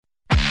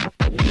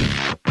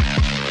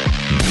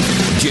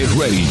Get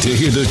ready to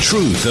hear the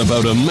truth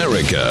about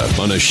America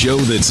on a show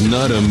that's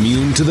not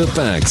immune to the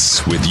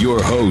facts with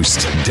your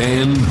host,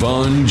 Dan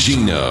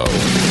Bongino.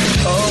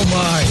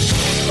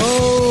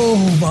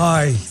 Oh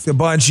my. The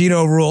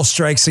Bongino rule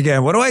strikes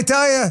again. What do I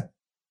tell you?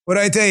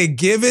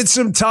 Give it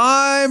some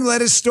time.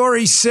 Let his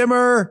story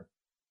simmer.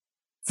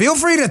 Feel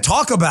free to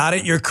talk about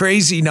it. You're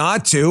crazy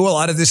not to. A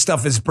lot of this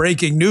stuff is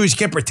breaking news. You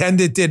can't pretend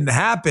it didn't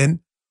happen.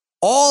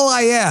 All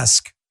I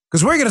ask,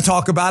 because we're going to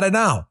talk about it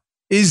now,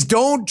 is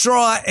don't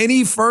draw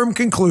any firm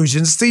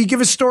conclusions till you give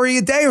a story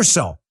a day or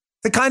so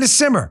to kind of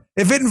simmer.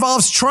 If it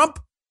involves Trump,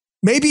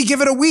 maybe give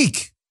it a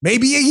week,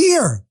 maybe a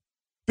year,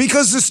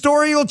 because the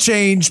story will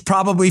change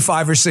probably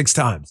 5 or 6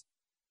 times.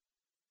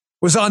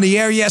 Was on the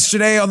air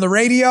yesterday on the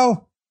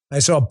radio. I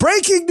saw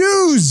breaking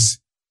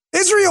news.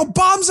 Israel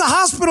bombs a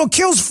hospital,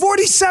 kills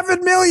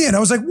 47 million. I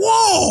was like,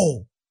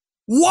 whoa.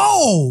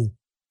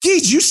 Gee,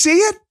 did you see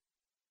it?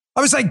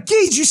 I was like,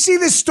 gee, did you see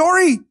this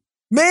story?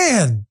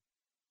 Man.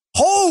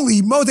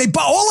 Holy mo!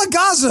 All of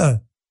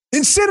Gaza,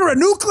 a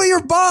nuclear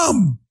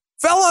bomb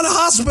fell on a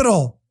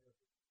hospital.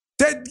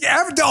 The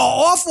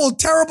awful,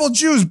 terrible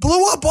Jews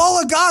blew up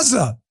all of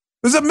Gaza.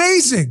 It was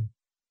amazing.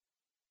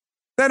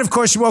 Then, of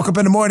course, you woke up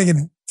in the morning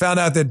and found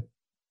out that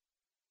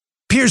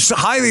appears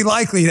highly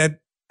likely that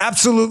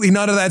absolutely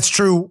none of that's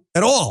true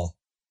at all.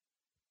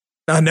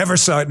 I never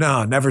saw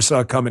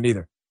it coming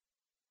either.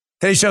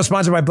 Today's show is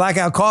sponsored by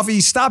Blackout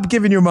Coffee. Stop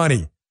giving your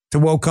money to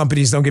woke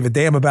companies. Don't give a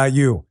damn about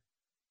you.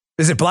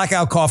 Visit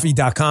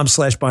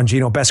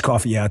blackoutcoffee.com/Bongino. Best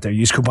coffee out there.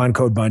 Use coupon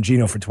code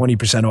Bongino for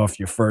 20% off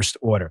your first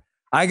order.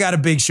 I got a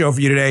big show for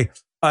you today.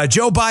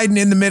 Joe Biden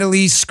in the Middle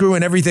East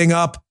screwing everything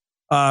up,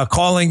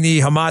 calling the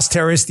Hamas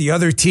terrorists the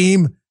other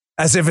team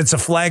as if it's a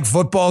flag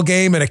football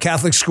game at a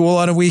Catholic school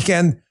on a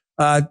weekend.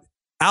 Al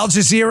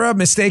Jazeera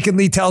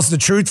mistakenly tells the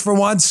truth for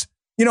once.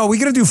 You know,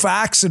 we're going to do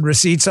facts and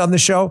receipts on the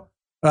show.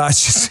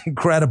 It's just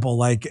incredible.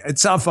 Like,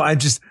 it's not fun.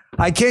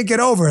 I can't get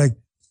over it.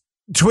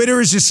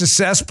 Twitter is just a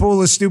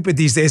cesspool of stupid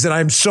these days. And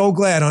I'm so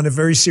glad, on a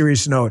very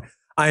serious note,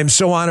 I am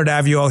so honored to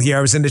have you all here.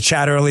 I was in the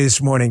chat early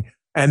this morning,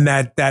 and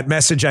that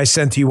message I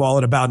sent to you all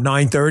at about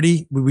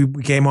 9:30, we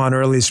came on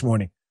early this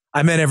morning.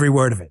 I meant every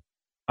word of it.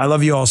 I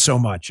love you all so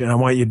much. And I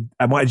want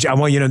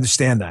you to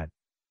understand that.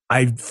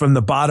 From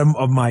the bottom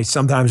of my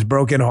sometimes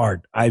broken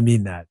heart, I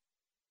mean that.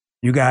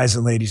 You guys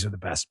and ladies are the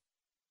best.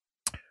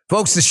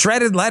 Folks, the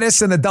shredded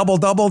lettuce and the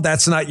double-double,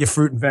 that's not your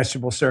fruit and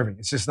vegetable serving.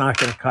 It's just not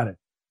going to cut it.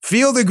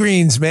 Feel the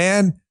greens,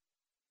 man.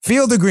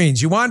 Feel the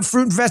greens. You want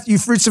fruits and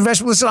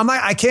vegetables? Listen,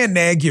 I can't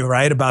nag you,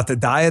 right, about the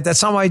diet.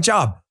 That's not my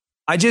job.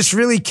 I just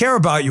really care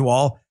about you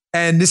all.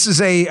 And this is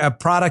a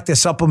product, a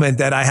supplement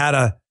that I had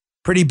a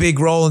pretty big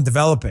role in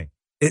developing.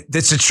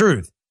 That's the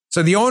truth.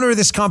 So the owner of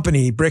this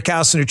company,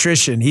 Brickhouse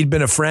Nutrition, he'd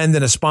been a friend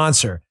and a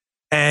sponsor.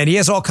 And he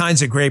has all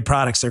kinds of great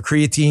products. Their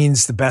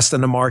creatine's the best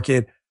on the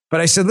market. But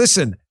I said,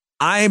 listen,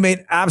 I am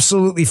an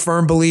absolutely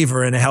firm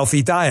believer in a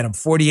healthy diet. I'm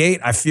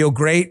 48. I feel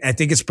great. I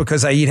think it's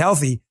because I eat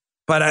healthy,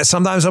 but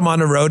sometimes I'm on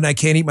the road and I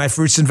can't eat my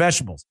fruits and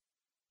vegetables.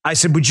 I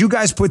said, would you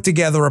guys put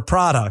together a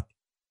product?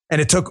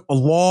 And it took a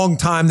long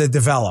time to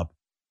develop,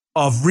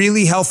 of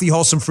really healthy,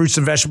 wholesome fruits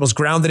and vegetables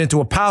grounded into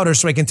a powder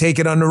so I can take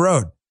it on the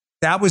road.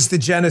 That was the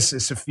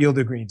genesis of Field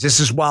of Greens. This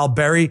is wild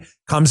berry,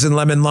 comes in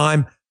lemon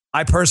lime.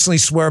 I personally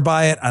swear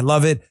by it. I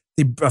love it.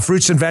 The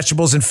fruits and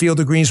vegetables in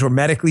Field of Greens were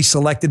medically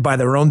selected by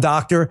their own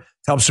doctor to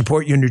help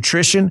support your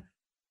nutrition,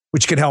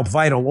 which could help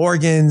vital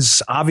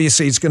organs.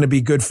 Obviously, it's going to be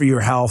good for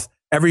your health.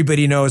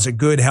 Everybody knows a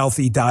good,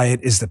 healthy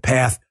diet is the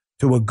path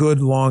to a good,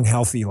 long,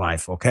 healthy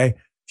life, okay?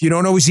 If you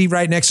don't always eat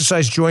right and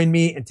exercise, join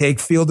me and take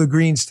Field of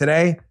Greens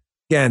today.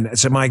 Again,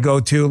 it's my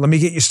go-to. Let me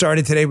get you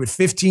started today with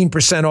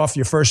 15% off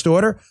your first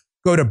order.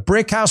 Go to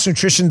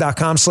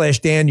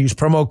brickhousenutrition.com/Dan. Use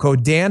promo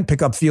code Dan.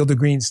 Pick up Field of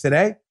Greens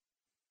today.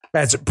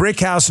 That's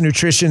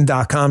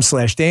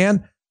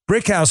brickhousenutrition.com/Dan.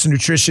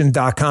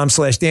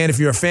 brickhousenutrition.com/Dan. If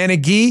you're a fan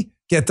of ghee,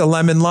 get the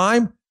lemon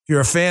lime. If you're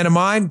a fan of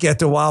mine, get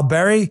the wild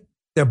berry.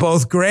 They're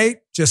both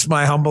great. Just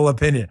my humble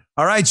opinion.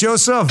 All right,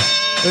 Joseph,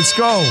 let's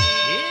go. It's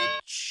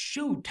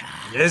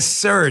showtime. Yes,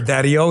 sir,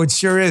 Daddy-O. It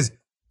sure is.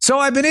 So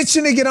I've been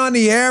itching to get on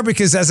the air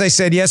because, as I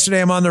said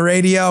yesterday, I'm on the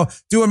radio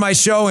doing my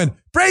show, and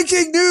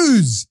breaking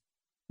news.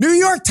 New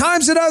York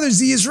Times and others,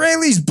 the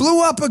Israelis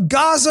blew up a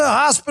Gaza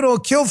hospital,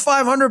 killed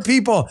 500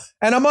 people.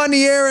 And I'm on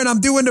the air and I'm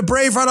doing the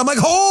Braveheart. I'm like,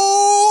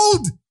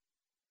 hold.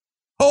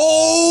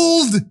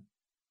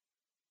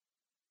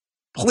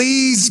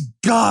 Please,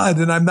 God.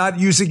 And I'm not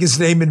using his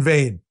name in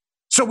vain.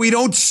 So we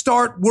don't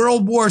start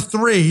World War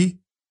III.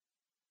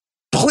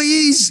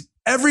 Please,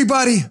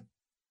 everybody.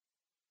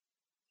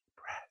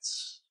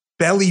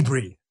 Belly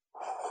breathe.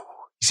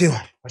 You see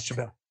that? Watch your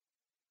belly.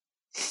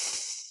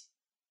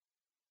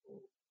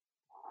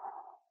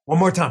 One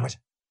more time.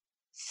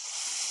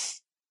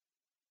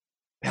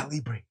 Belly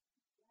breathe.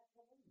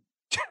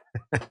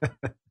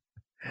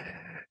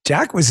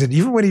 Jack was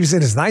even when he was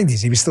in his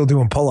 90s, he was still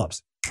doing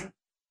pull-ups.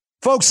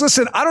 Folks,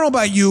 listen, I don't know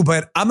about you,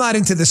 but I'm not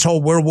into this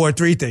whole World War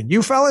III thing.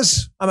 You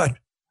fellas? I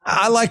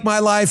like my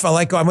life. I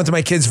went to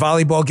my kid's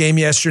volleyball game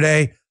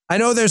yesterday. I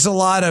know there's a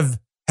lot of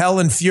hell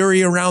and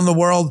fury around the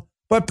world,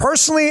 But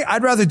personally,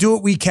 I'd rather do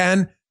what we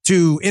can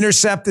to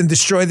intercept and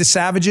destroy the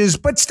savages,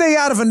 but stay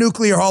out of a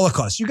nuclear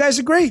holocaust. You guys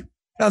agree?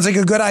 Sounds like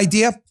a good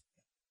idea.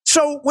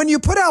 So when you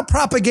put out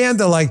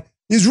propaganda like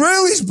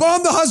Israelis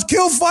bombed the house,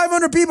 killed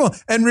 500 people,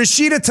 and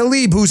Rashida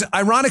Tlaib, who's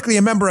ironically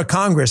a member of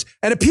Congress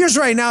and appears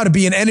right now to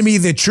be an enemy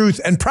of the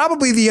truth and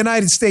probably the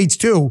United States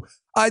too,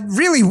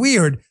 really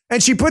weird.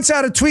 And she puts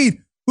out a tweet,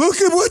 look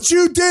at what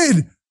you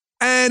did.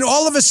 And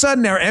all of a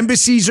sudden, our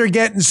embassies are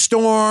getting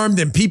stormed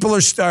and people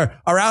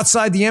are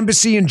outside the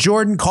embassy in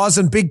Jordan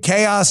causing big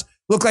chaos.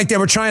 Looked like they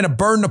were trying to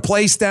burn the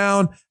place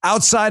down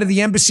outside of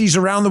the embassies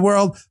around the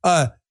world.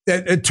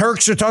 The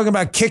Turks are talking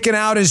about kicking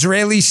out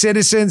Israeli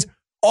citizens,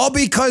 all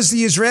because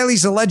the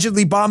Israelis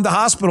allegedly bombed the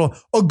hospital.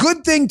 A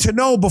good thing to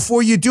know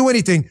before you do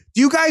anything. Do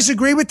you guys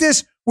agree with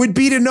this? Would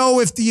be to know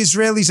if the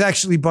Israelis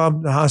actually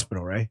bombed the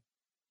hospital, right?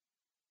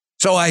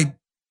 So I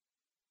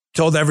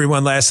told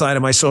everyone last night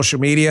on my social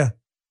media,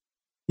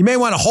 you may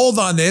want to hold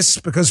on this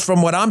because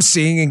from what I'm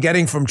seeing and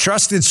getting from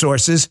trusted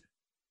sources,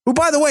 who,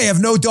 by the way,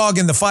 have no dog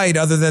in the fight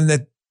other than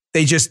that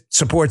they just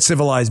support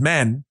civilized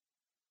men.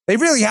 They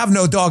really have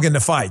no dog in the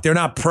fight. They're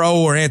not pro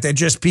or anti,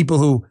 just people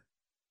who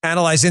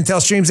analyze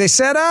intel streams. They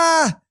said,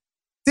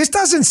 this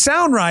doesn't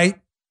sound right.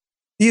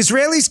 The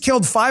Israelis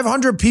killed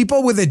 500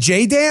 people with a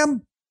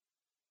JDAM?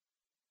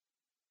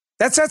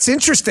 That's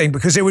interesting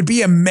because it would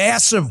be a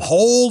massive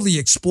hole. The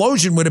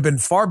explosion would have been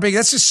far bigger.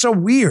 That's just so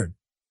weird.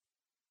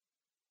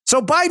 So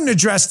Biden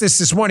addressed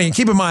this morning. And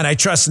keep in mind, I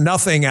trust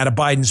nothing out of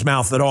Biden's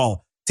mouth at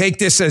all. Take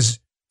this as,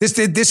 this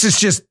is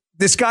just,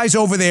 this guy's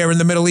over there in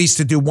the Middle East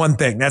to do one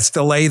thing. That's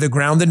delay the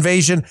ground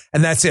invasion.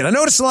 And that's it. I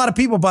noticed a lot of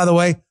people, by the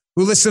way,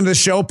 who listened to the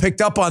show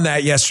picked up on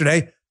that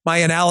yesterday. My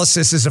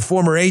analysis as a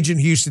former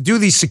agent who used to do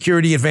these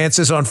security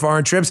advances on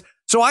foreign trips.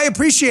 So I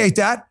appreciate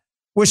that.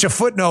 Wish a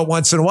footnote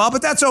once in a while,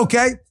 but that's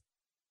okay.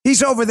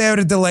 He's over there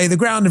to delay the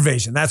ground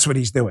invasion. That's what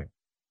he's doing.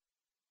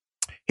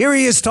 Here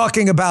he is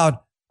talking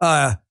about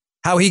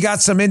how he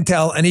got some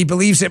intel and he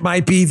believes it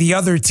might be the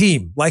other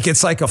team, like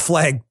it's like a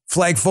flag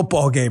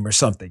football game or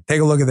something.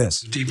 Take a look at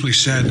this. Deeply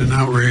saddened and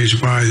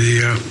outraged by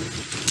the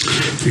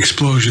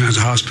explosion at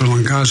the hospital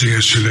in Gaza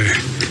yesterday.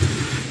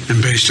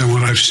 And based on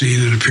what I've seen,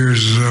 it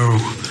appears as though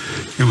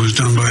it was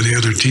done by the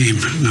other team,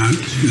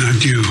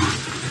 not you.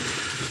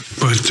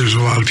 But there's a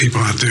lot of people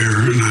out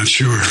there not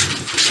sure.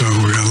 So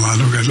we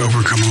got to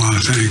overcome a lot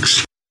of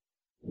things.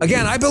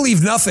 Again, I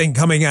believe nothing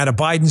coming out of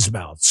Biden's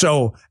mouth.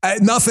 So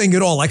nothing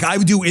at all. Like I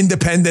would do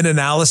independent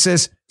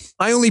analysis.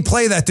 I only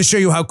play that to show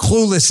you how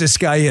clueless this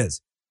guy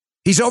is.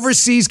 He's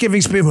overseas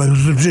giving people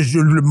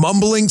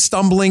mumbling,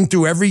 stumbling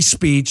through every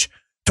speech,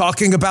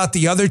 talking about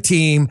the other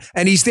team.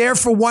 And he's there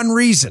for one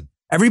reason.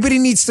 Everybody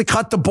needs to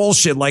cut the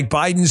bullshit like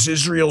Biden's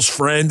Israel's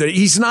friend.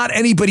 He's not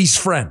anybody's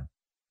friend.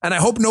 And I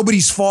hope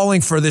nobody's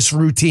falling for this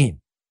routine.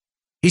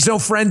 He's no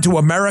friend to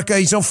America.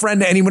 He's no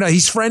friend to anyone else.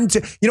 He's friend to,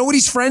 you know what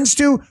he's friends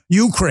to?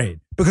 Ukraine,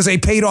 because they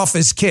paid off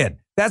his kid.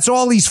 That's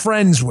all he's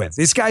friends with.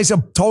 This guy's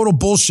a total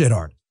bullshit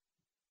artist.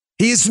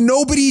 He is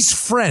nobody's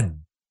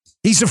friend.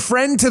 He's a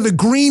friend to the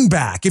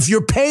greenback. If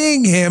you're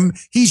paying him,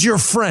 he's your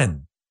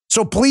friend.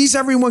 So please,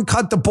 everyone,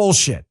 cut the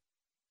bullshit.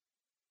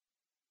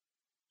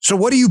 So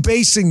what are you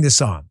basing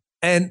this on?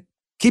 And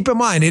keep in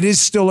mind, it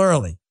is still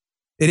early.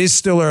 It is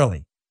still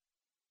early.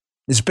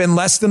 It's been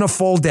less than a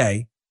full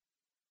day.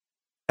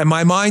 And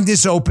my mind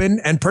is open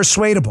and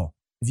persuadable.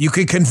 If you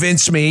could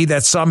convince me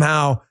that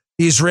somehow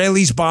the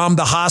Israelis bombed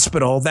the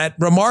hospital, that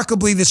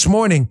remarkably this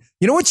morning,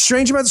 you know what's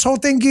strange about this whole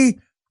thing, Guy?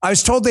 I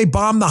was told they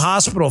bombed the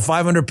hospital.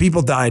 500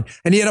 people died.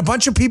 And yet a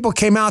bunch of people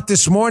came out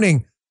this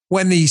morning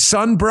when the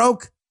sun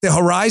broke the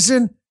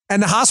horizon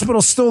and the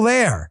hospital's still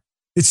there.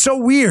 It's so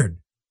weird.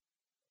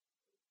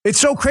 It's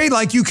so crazy.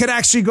 Like you could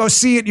actually go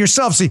see it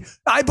yourself. See,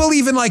 I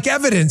believe in like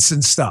evidence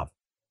and stuff.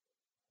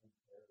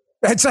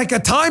 It's like a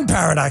time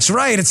paradox,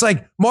 right? It's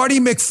like Marty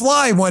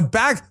McFly went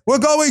back. We're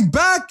going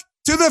back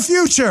to the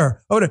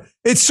future.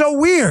 It's so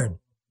weird.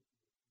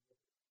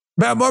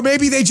 Or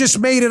maybe they just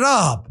made it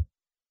up.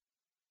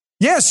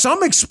 Yeah,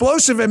 some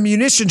explosive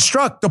ammunition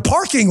struck the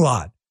parking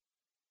lot.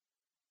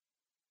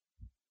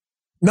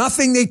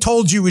 Nothing they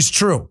told you is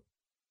true.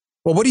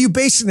 Well, what are you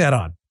basing that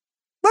on?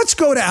 Let's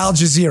go to Al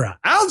Jazeera.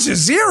 Al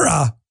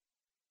Jazeera?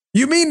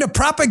 You mean the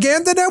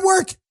propaganda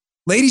network?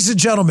 Ladies and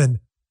gentlemen,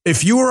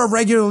 if you are a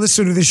regular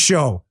listener to this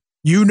show,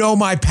 you know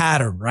my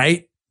pattern,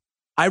 right?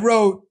 I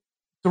wrote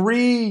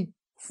 3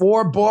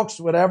 books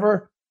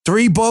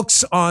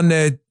on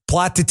the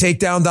plot to take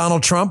down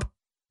Donald Trump.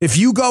 If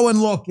you go and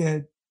look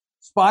at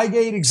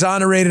Spygate,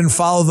 Exonerated, and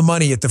Follow the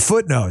Money at the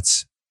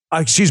footnotes,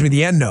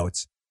 the end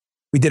notes.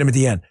 We did them at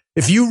the end.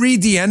 If you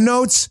read the end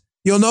notes,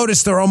 you'll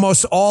notice they're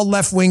almost all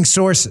left-wing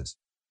sources.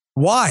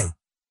 Why?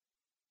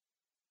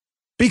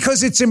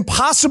 Because it's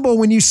impossible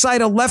when you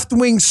cite a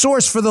left-wing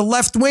source for the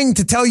left wing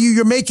to tell you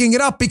you're making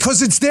it up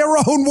because it's their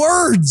own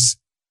words.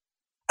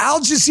 Al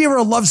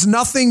Jazeera loves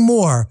nothing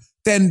more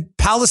than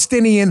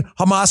Palestinian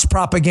Hamas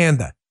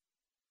propaganda.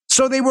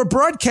 So they were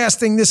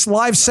broadcasting this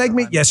live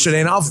segment yesterday,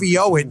 and I'll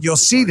VO it. You'll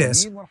see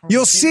this.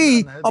 You'll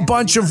see a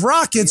bunch of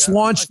rockets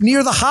launched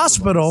near the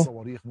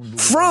hospital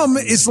from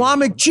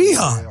Islamic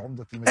Jihad.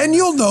 And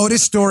you'll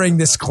notice during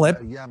this clip,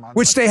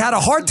 which they had a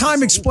hard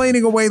time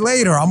explaining away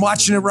later. I'm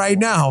watching it right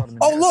now.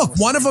 Oh, look,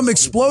 one of them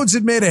explodes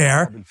in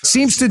midair,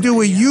 seems to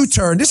do a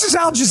U-turn. This is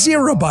Al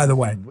Jazeera, by the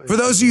way, for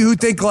those of you who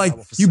think like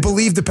you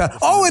believe the past.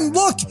 Oh, and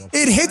look,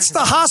 it hits the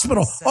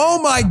hospital. Oh,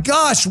 my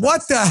gosh,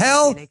 what the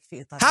hell?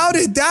 How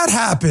did that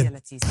happen?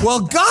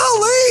 Well,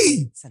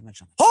 golly,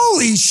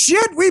 holy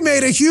shit, we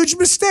made a huge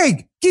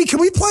mistake. Gee, can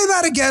we play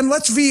that again?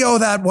 Let's VO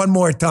that one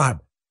more time.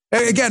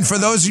 Again, for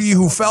those of you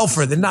who fell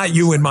for it, not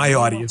you in my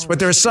audience, but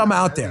there are some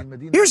out there.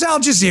 Here's Al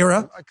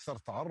Jazeera.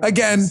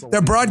 Again, they're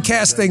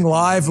broadcasting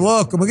live.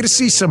 Look, and we're going to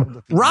see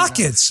some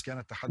rockets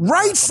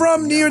right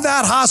from near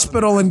that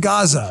hospital in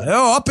Gaza.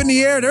 Oh, up in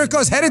the air. There it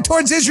goes, headed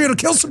towards Israel to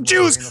kill some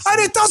Jews. And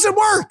it doesn't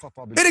work.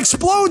 It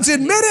explodes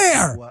in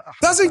midair.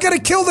 Isn't going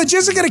to kill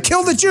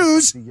the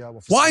Jews.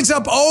 Winds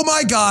up, oh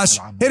my gosh,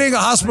 hitting a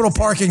hospital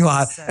parking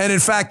lot and in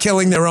fact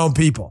killing their own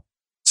people.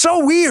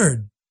 So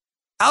weird.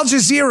 Al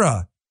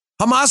Jazeera.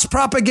 Hamas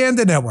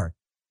propaganda network.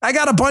 I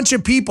got a bunch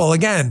of people.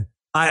 Again,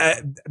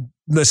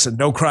 listen,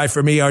 don't cry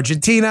for me,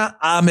 Argentina.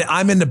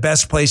 I'm in the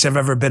best place I've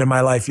ever been in my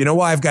life. You know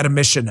why? I've got a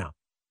mission now.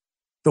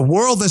 The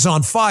world is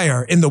on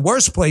fire in the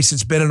worst place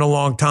it's been in a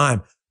long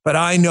time. But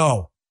I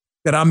know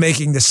that I'm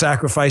making the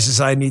sacrifices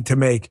I need to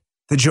make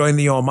to join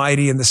the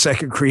Almighty in the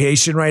second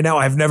creation right now.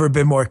 I've never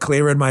been more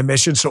clear in my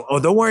mission. So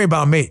don't worry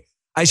about me.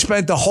 I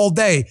spent the whole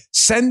day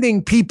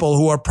sending people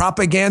who are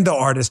propaganda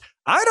artists.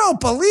 I don't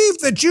believe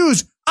the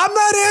Jews. I'm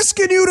not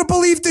asking you to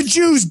believe the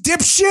Jews,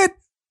 dipshit.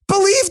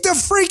 Believe the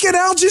freaking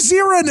Al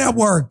Jazeera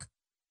network.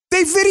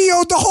 They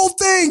videoed the whole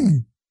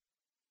thing.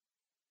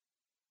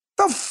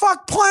 The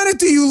fuck planet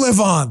do you live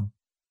on?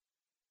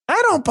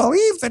 I don't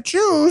believe the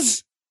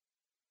Jews.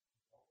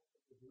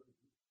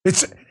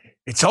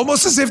 It's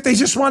almost as if they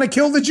just want to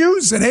kill the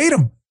Jews and hate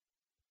them.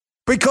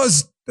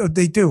 Because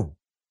they do.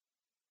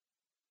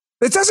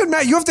 It doesn't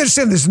matter. You have to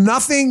understand there's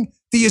nothing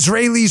the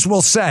Israelis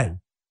will say,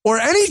 or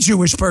any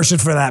Jewish person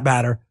for that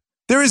matter.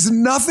 There is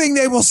nothing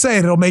they will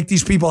say that'll make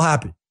these people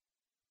happy.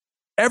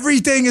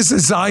 Everything is a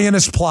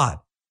Zionist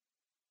plot.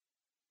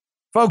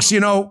 Folks, you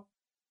know,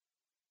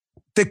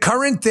 the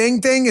current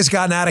thing has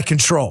gotten out of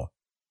control.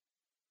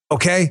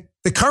 Okay?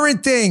 The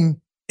current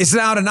thing is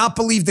now to not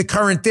believe the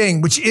current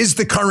thing, which is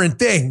the current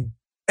thing,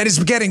 and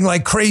it's getting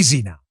like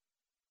crazy now.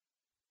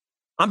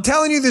 I'm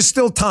telling you, there's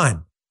still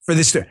time for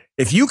this.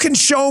 If you can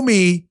show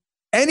me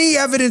any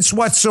evidence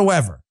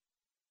whatsoever,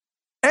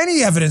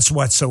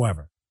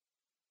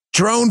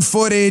 drone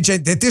footage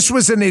that this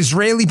was an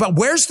Israeli, but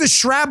where's the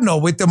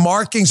shrapnel with the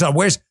markings on?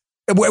 Where's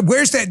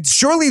that?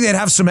 Surely they'd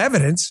have some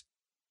evidence.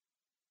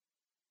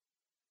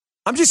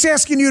 I'm just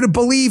asking you to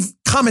believe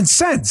common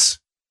sense.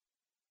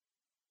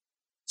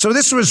 So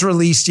this was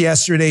released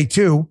yesterday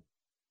too,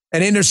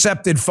 an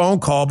intercepted phone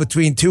call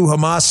between two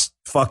Hamas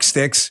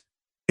fucksticks.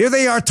 Here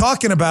they are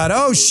talking about,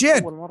 oh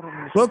shit,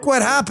 look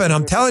what happened.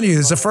 I'm telling you,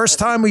 this is the first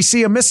time we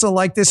see a missile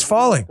like this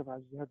falling.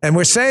 And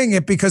we're saying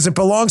it because it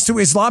belongs to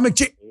Islamic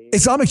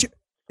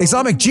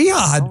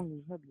Jihad.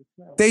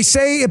 They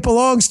say it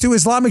belongs to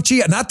Islamic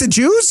Jihad, not the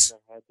Jews.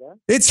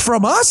 It's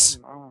from us.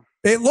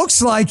 It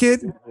looks like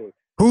it.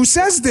 Who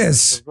says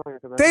this?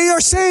 They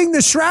are saying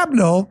the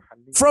shrapnel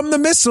from the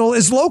missile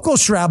is local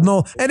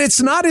shrapnel and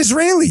it's not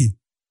Israeli.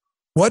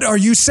 What are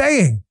you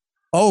saying?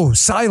 Oh,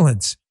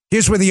 silence.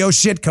 Here's where the oh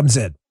shit comes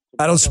in.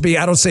 I don't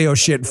say oh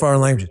shit in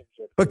foreign languages.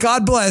 But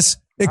God bless,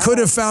 it could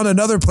have found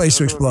another place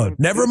to explode.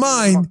 Never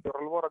mind.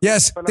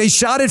 Yes, they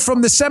shot it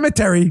from the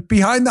cemetery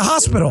behind the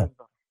hospital.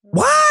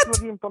 What?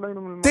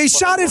 They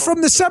shot it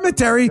from the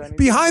cemetery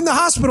behind the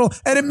hospital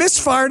and it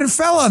misfired and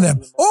fell on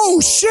them. Oh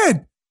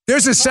shit.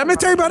 There's a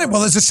cemetery behind it? Well,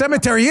 there's a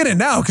cemetery in it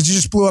now because you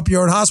just blew up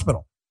your own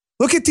hospital.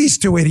 Look at these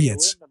two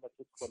idiots.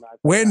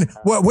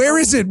 Where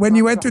is it when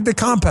you entered the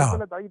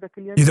compound?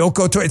 You don't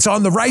go to it. It's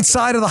on the right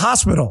side of the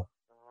hospital.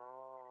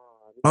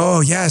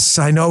 Oh, yes,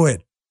 I know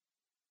it.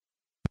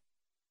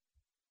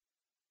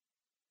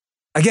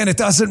 Again, it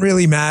doesn't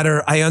really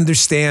matter. I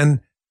understand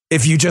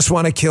if you just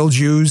want to kill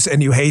Jews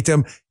and you hate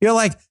them. You're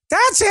like,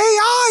 that's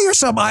AI or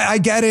something. I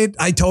get it.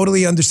 I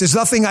totally understand. There's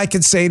nothing I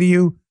can say to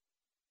you.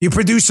 You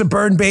produce a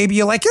burned baby.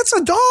 You're like, it's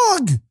a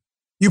dog.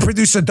 You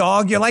produce a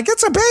dog. You're like,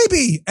 it's a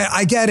baby.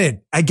 I get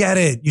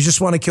it. You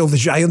just want to kill the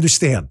Jew. I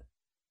understand.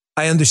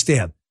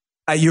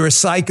 You're a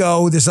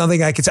psycho. There's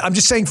nothing I can say. I'm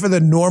just saying for the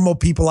normal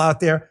people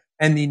out there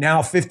and the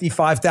now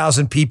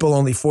 55,000 people,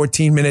 only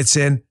 14 minutes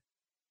in,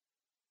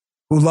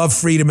 who love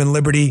freedom and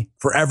liberty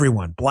for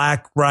everyone.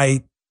 Black,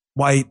 white,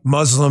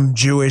 Muslim,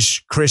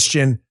 Jewish,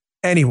 Christian,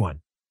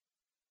 anyone.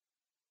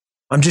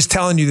 I'm just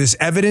telling you there's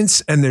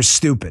evidence and there's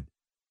stupid.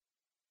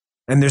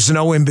 And there's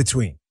no in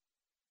between.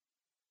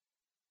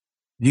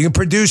 You can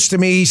produce to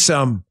me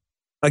some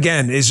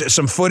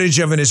footage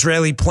of an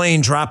Israeli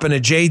plane dropping a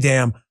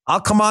JDAM. I'll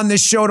come on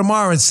this show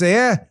tomorrow and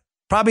say,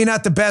 probably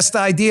not the best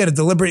idea to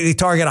deliberately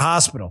target a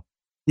hospital.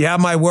 You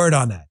have my word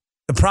on that.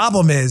 The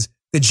problem is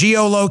the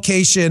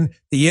geolocation,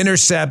 the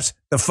intercepts,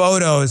 the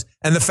photos,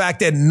 and the fact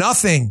that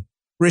nothing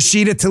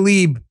Rashida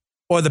Tlaib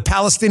or the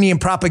Palestinian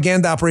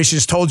propaganda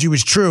operations told you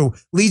is true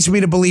leads me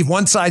to believe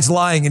one side's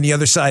lying and the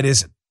other side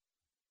isn't.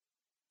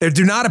 There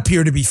do not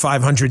appear to be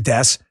 500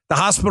 deaths. The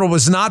hospital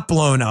was not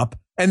blown up.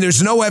 And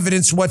there's no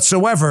evidence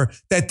whatsoever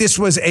that this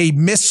was a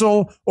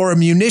missile or a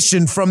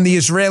munition from the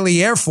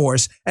Israeli Air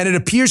Force. And it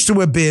appears to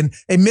have been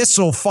a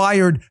missile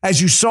fired,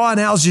 as you saw on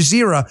Al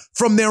Jazeera,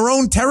 from their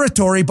own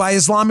territory by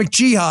Islamic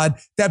Jihad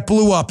that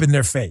blew up in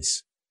their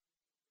face.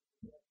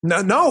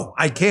 No,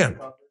 I can't.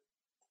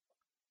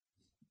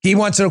 He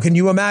wants to know, can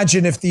you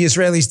imagine if the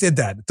Israelis did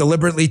that?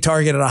 Deliberately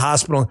targeted a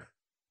hospital?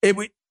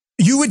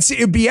 You would see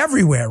it'd be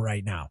everywhere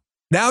right now.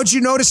 Now, did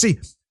you notice?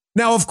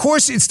 Now, of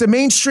course, it's the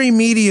mainstream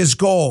media's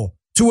goal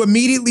to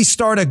immediately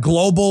start a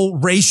global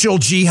racial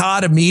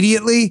jihad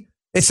immediately.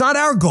 It's not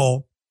our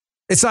goal.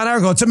 It's not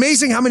our goal. It's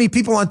amazing how many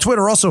people on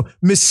Twitter also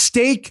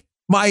mistake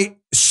my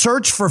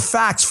search for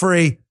facts for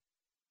a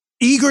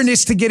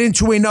eagerness to get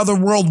into another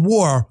world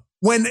war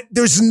when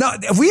there's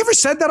not. Have we ever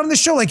said that on the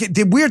show? Like,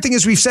 the weird thing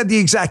is we've said the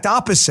exact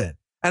opposite.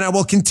 And I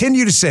will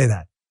continue to say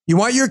that. You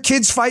want your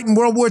kids fighting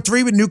World War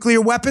III with nuclear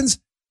weapons?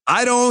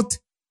 I don't.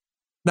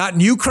 Not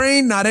in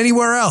Ukraine, not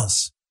anywhere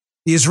else.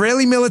 The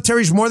Israeli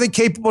military is more than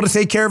capable to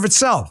take care of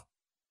itself.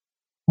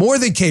 More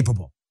than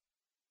capable.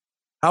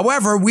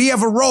 However, we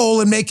have a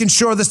role in making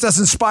sure this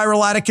doesn't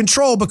spiral out of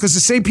control because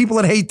the same people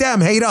that hate them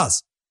hate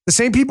us. The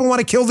same people who want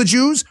to kill the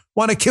Jews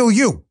want to kill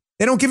you.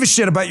 They don't give a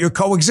shit about your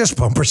coexist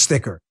bumper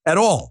sticker at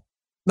all.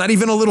 Not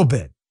even a little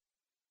bit.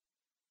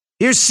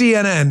 Here's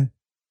CNN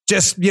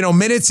just,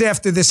 minutes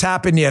after this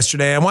happened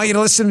yesterday. I want you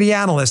to listen to the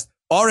analyst.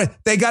 All right,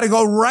 they got to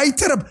go right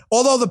to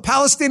although the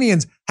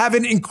Palestinians have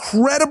an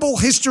incredible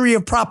history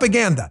of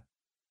propaganda.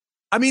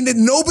 I mean, that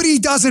nobody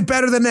does it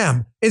better than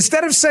them.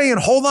 Instead of saying,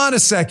 hold on a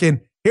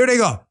second, here they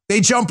go. They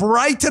jump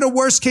right to the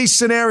worst case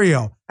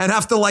scenario and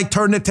have to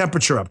turn the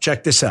temperature up.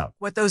 Check this out.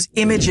 What those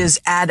images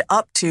add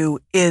up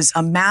to is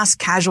a mass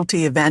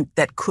casualty event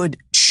that could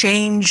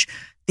change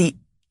the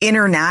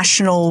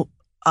international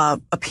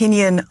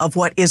opinion of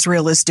what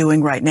Israel is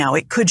doing right now.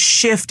 It could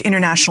shift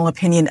international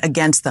opinion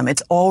against them.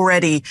 It's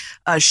already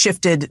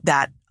shifted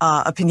that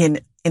opinion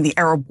in the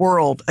Arab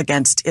world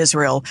against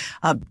Israel.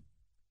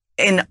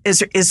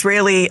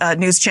 Israeli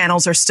news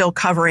channels are still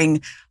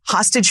covering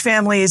hostage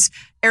families.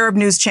 Arab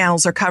news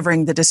channels are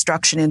covering the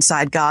destruction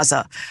inside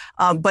Gaza.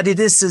 But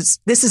this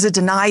is a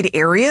denied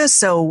area.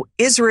 So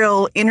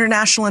Israel,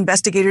 international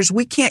investigators,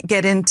 we can't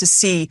get in to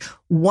see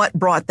what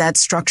brought that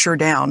structure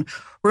down.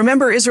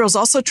 Remember, Israel's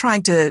also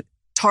trying to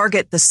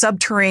target the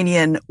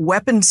subterranean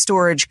weapon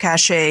storage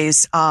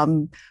caches,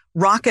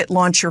 rocket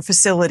launcher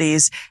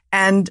facilities,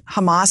 and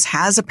Hamas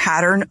has a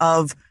pattern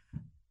of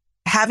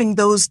having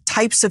those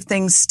types of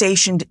things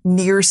stationed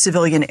near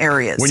civilian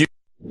areas.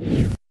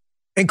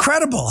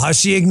 Incredible how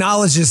she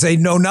acknowledges they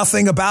know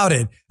nothing about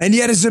it, and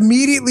yet has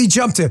immediately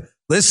jumped to,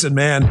 listen,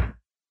 man,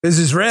 these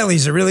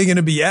Israelis are really going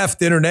to be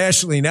effed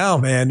internationally now,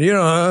 man.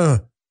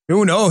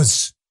 Who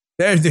knows?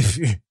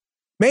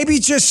 Maybe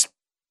just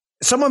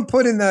someone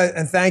put in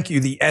and thank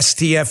you, the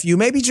STFU.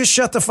 Maybe just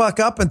shut the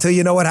fuck up until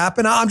you know what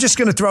happened. I'm just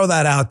going to throw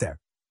that out there.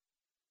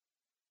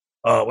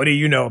 Oh, what do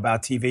you know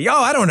about TV? Oh,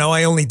 I don't know.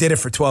 I only did it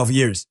for 12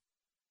 years.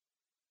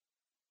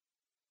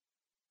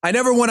 I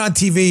never went on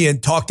TV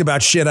and talked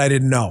about shit I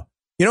didn't know.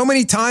 You know how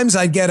many times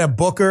I'd get a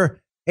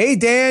booker, hey,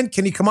 Dan,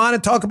 can you come on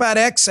and talk about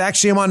X?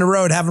 Actually, I'm on the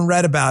road, haven't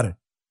read about it.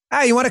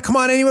 Hey, you want to come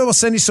on anyway? We'll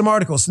send you some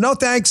articles. No,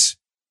 thanks.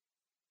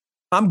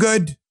 I'm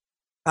good.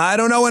 I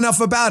don't know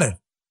enough about it.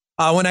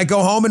 When I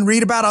go home and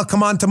read about it, I'll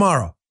come on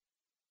tomorrow.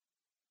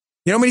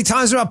 You know how many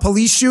times about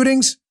police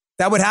shootings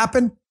that would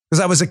happen because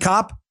I was a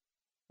cop?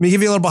 Let me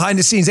give you a little behind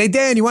the scenes. Hey,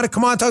 Dan, you want to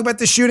come on and talk about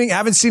this shooting? I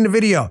haven't seen the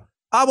video.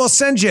 I will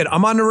send you it.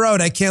 I'm on the road.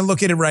 I can't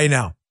look at it right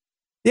now.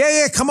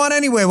 Yeah, come on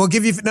anyway. We'll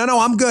give you... No,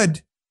 I'm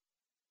good.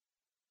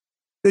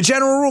 The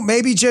general rule,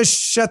 maybe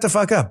just shut the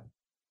fuck up.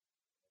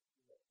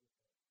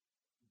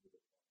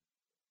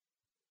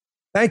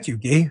 Thank you,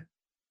 Guy.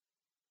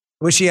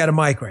 I wish he had a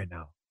mic right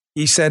now.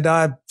 He said,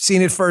 I've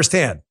seen it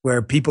firsthand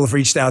where people have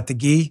reached out to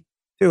Guy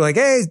too. Like,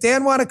 hey,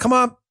 Dan, want to come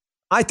up?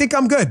 I think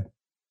I'm good.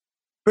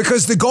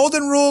 Because the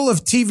golden rule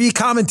of TV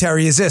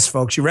commentary is this,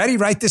 folks. You ready?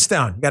 Write this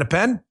down. You got a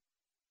pen?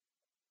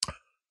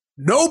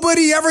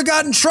 Nobody ever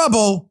got in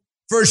trouble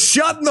for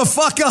shutting the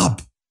fuck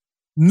up.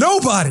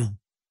 Nobody.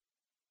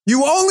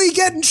 You only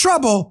get in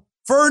trouble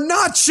for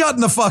not shutting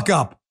the fuck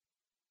up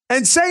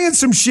and saying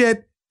some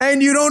shit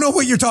and you don't know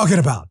what you're talking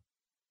about.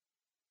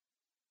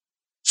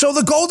 So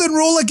the golden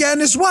rule again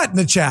is what in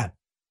the chat?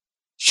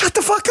 Shut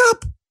the fuck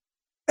up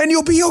and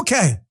you'll be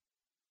okay.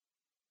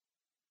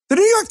 The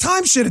New York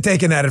Times should have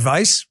taken that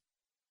advice.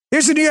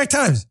 Here's the New York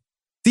Times.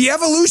 The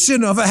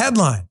evolution of a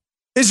headline.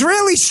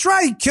 Israeli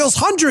strike kills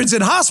hundreds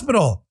in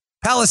hospital,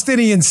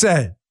 Palestinians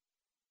say.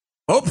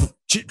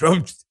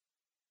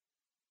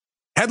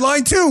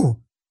 Headline 2.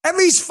 At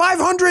least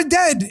 500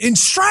 dead in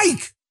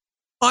strike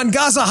on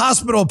Gaza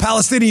hospital,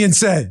 Palestinians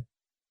say.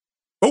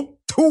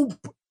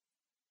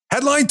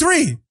 Headline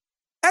 3.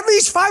 At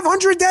least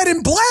 500 dead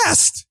in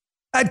blast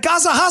at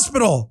Gaza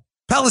hospital,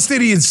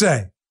 Palestinians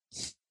say.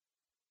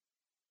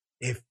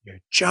 If you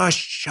just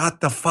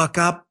shut the fuck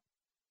up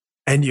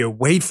and you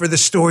wait for the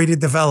story to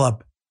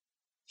develop,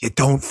 you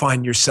don't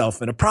find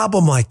yourself in a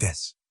problem like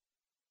this.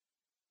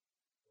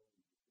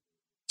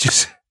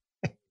 Just,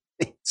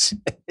 it's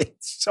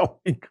so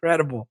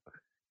incredible.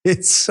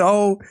 It's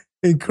so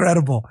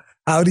incredible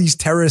how these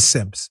terrorist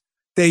simps,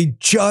 they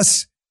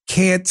just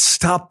can't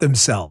stop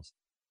themselves.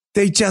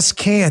 They just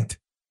can't.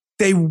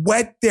 They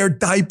wet their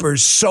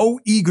diapers so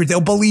eager.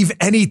 They'll believe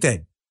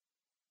anything.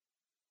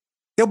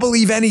 They'll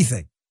believe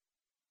anything.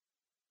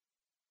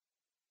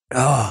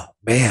 Oh,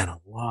 man,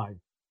 alive.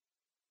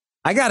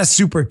 I got a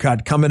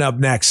supercut coming up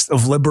next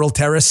of liberal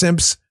terror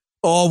simps.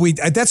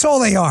 That's all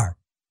they are,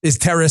 is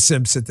terror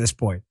simps at this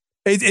point.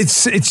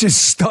 It's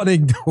just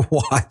stunning to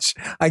watch.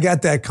 I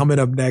got that coming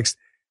up next.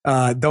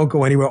 Don't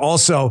go anywhere.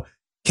 Also,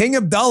 King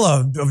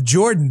Abdullah of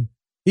Jordan,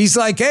 he's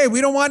like, hey, we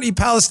don't want any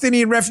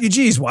Palestinian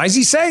refugees. Why is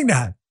he saying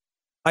that?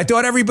 I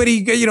thought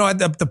everybody,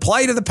 the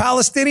plight of the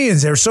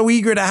Palestinians, they're so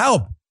eager to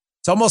help.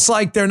 It's almost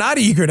like they're not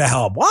eager to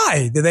help.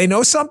 Why? Do they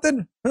know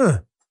something?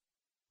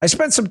 I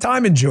spent some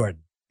time in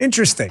Jordan.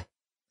 Interesting.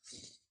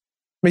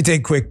 Let me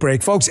take a quick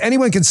break. Folks,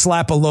 anyone can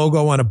slap a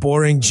logo on a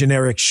boring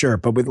generic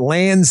shirt, but with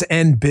Land's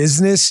End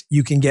Business,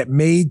 you can get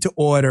made to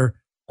order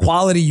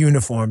quality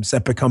uniforms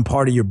that become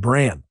part of your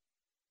brand.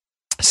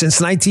 Since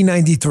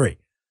 1993,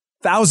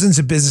 thousands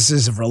of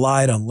businesses have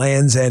relied on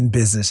Land's End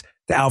Business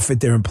to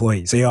outfit their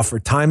employees. They offer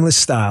timeless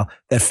style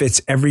that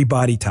fits every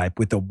body type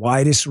with the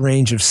widest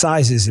range of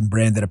sizes in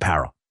branded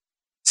apparel.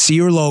 See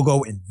your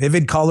logo in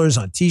vivid colors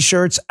on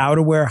t-shirts,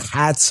 outerwear,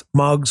 hats,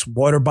 mugs,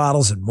 water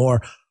bottles, and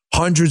more.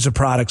 Hundreds of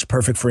products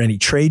perfect for any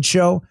trade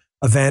show,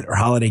 event, or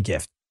holiday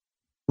gift.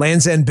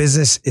 Land's End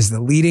Business is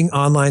the leading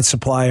online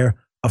supplier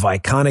of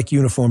iconic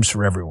uniforms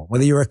for everyone.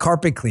 Whether you're a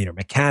carpet cleaner,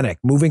 mechanic,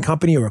 moving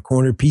company, or a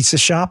corner pizza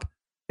shop,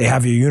 they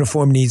have your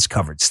uniform needs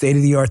covered.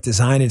 State-of-the-art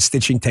design and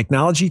stitching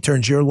technology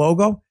turns your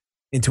logo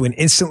into an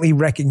instantly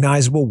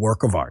recognizable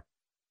work of art.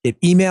 Get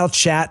email,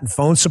 chat, and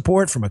phone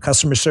support from a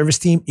customer service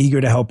team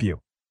eager to help you.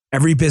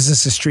 Every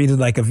business is treated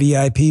like a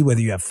VIP, whether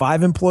you have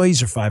 5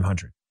 employees or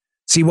 500.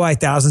 See why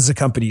thousands of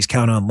companies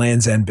count on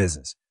Land's End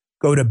Business.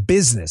 Go to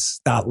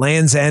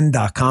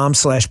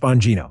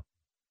business.landsend.com/Bongino.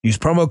 Use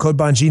promo code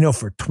Bongino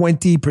for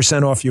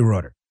 20% off your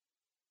order.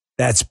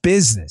 That's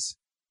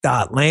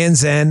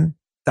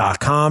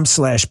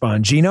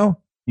business.landsend.com/Bongino.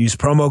 Use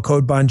promo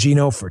code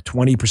Bongino for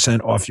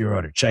 20% off your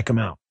order. Check them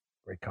out.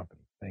 Great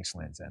company. Thanks,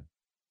 Land's End.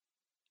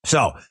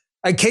 So,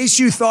 in case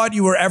you thought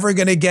you were ever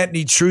going to get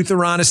any truth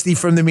or honesty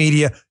from the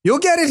media, you'll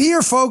get it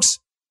here, folks.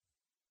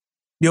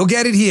 You'll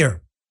get it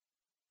here.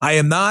 I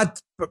am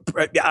not,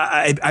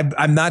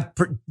 I'm not,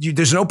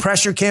 there's no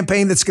pressure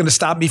campaign that's going to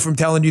stop me from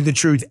telling you the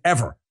truth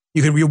ever.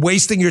 You're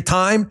wasting your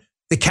time.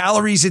 The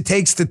calories it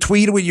takes to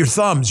tweet with your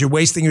thumbs, you're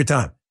wasting your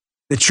time.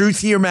 The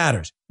truth here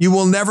matters. You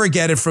will never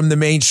get it from the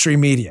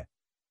mainstream media.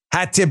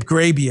 Hat tip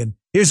Grabian.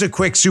 Here's a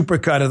quick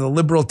supercut of the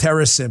liberal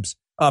terror simps.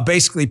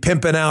 Basically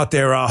pimping out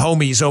their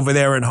homies over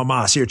there in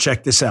Hamas. Here,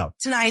 check this out.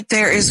 Tonight,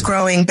 there is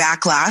growing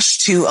backlash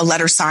to a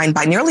letter signed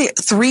by nearly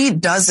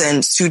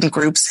 36 student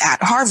groups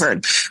at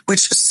Harvard,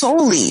 which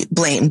solely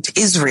blamed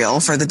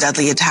Israel for the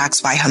deadly attacks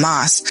by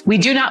Hamas. We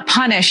do not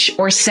punish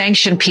or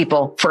sanction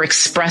people for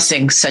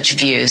expressing such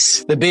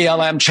views. The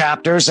BLM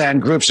chapters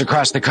and groups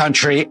across the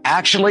country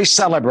actually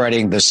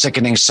celebrating the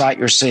sickening sight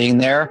you're seeing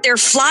there. Their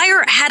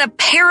flyer had a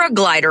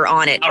paraglider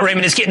on it.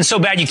 Raymond, it's getting so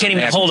bad you can't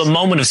even hold a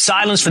moment of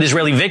silence for the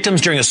Israeli victims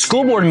during a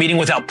school board meeting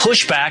without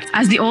pushback.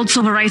 As the old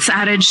civil rights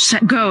adage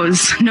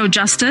goes, no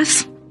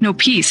justice, no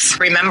peace.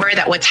 Remember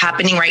that what's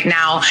happening right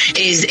now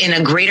is in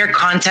a greater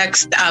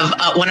context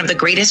of one of the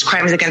greatest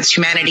crimes against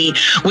humanity,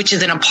 which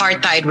is an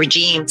apartheid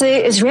regime.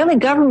 The Israeli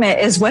government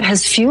is what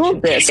has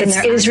fueled this.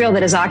 It's Israel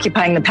that is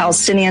occupying the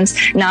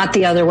Palestinians, not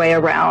the other way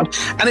around.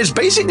 And it's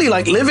basically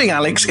like living,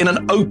 Alex, in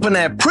an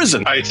open-air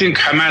prison. I think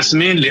Hamas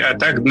mainly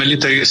attacked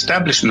military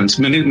establishments,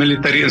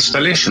 military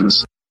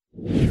installations.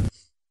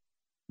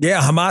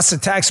 Yeah, Hamas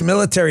attacks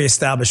military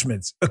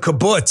establishments, a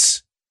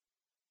kibbutz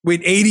with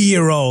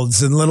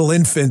 80-year-olds and little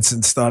infants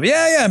and stuff.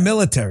 Yeah,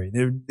 military.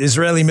 The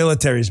Israeli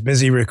military is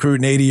busy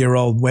recruiting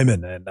 80-year-old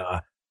women and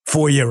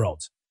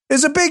 4-year-olds.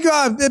 There's a big,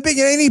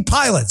 they need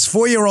pilots.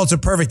 4-year-olds are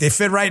perfect. They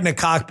fit right in the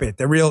cockpit.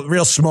 They're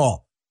real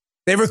small.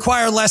 They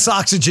require less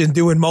oxygen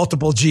doing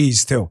multiple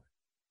Gs too.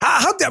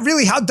 How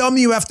dumb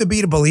you have to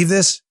be to believe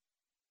this?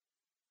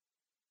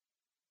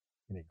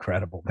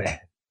 Incredible, man.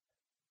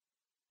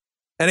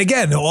 And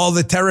again, all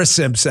the terror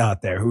simps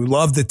out there who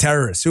love the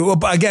terrorists, who,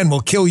 again,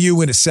 will kill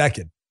you in a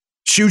second,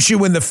 shoot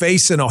you in the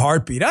face in a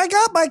heartbeat. I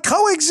got my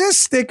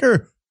coexist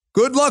sticker.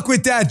 Good luck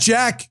with that,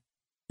 Jack.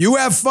 You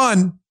have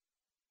fun.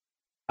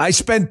 I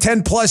spent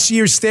 10 plus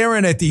years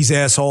staring at these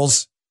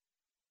assholes.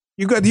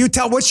 You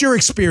tell, what's your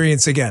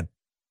experience again?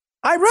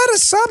 I read a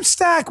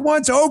Substack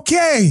once.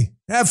 Okay.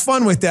 Have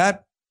fun with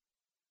that.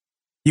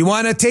 You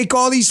want to take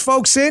all these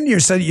folks in? You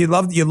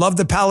love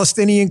the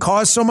Palestinian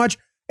cause so much?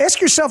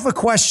 Ask yourself a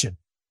question.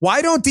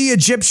 Why don't the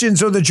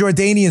Egyptians or the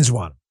Jordanians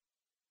want them?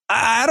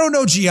 I don't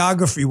know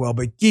geography well,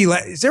 but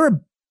Guy, is there a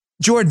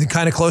Jordan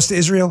kind of close to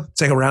Israel?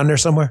 It's like around there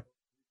somewhere.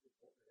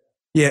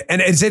 Yeah,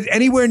 and is it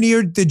anywhere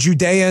near the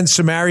Judea and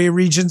Samaria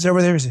regions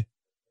over there? Is it?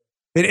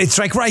 It's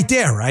like right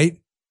there, right?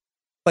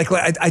 Like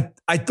I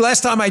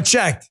last time I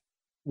checked,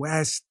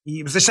 west.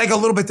 It was just like a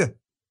little bit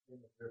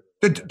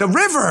the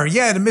river,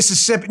 yeah, the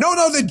Mississippi. No,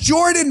 the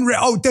Jordan.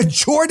 Oh, the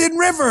Jordan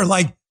River,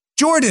 like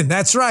Jordan.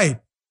 That's right.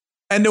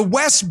 And the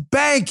West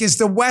Bank is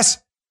the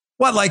West.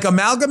 What, like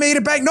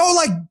Amalgamated Bank? No,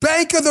 like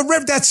Bank of the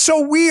River. That's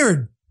so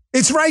weird.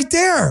 It's right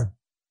there.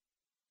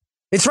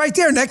 It's right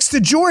there next to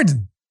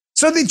Jordan.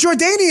 So the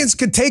Jordanians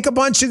could take a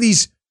bunch of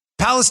these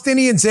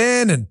Palestinians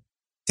in and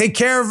take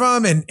care of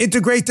them and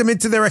integrate them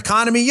into their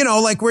economy. You know,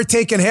 like we're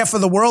taking half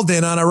of the world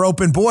in on our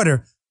open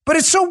border. But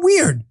it's so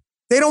weird.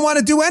 They don't want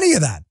to do any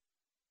of that.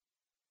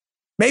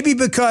 Maybe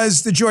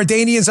because the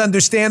Jordanians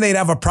understand they'd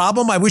have a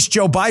problem. I wish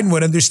Joe Biden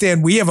would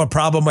understand we have a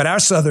problem with our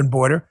southern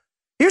border.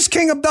 Here's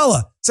King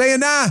Abdullah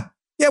saying,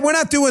 yeah, we're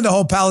not doing the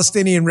whole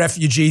Palestinian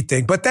refugee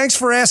thing, but thanks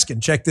for asking.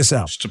 Check this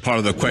out. Just a part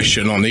of the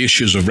question on the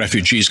issues of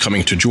refugees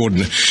coming to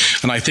Jordan.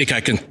 And I think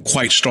I can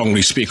quite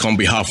strongly speak on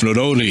behalf not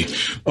only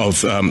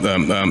of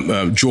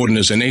Jordan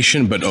as a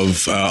nation, but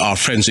of our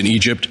friends in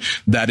Egypt.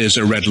 That is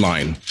a red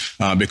line,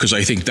 because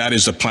I think that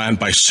is a plan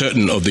by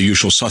certain of the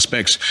usual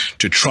suspects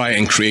to try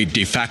and create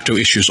de facto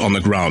issues on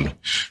the ground.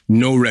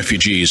 No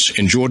refugees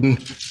in Jordan,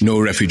 no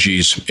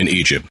refugees in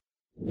Egypt.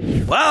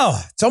 Wow,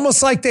 it's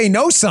almost like they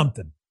know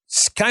something.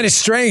 It's kind of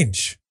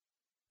strange.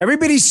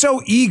 Everybody's so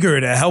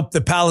eager to help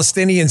the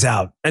Palestinians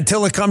out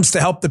until it comes to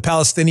help the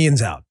Palestinians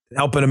out,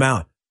 helping them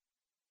out.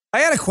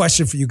 I had a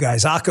question for you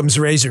guys. Occam's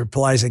razor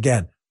replies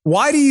again.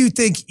 Why do you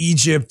think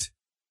Egypt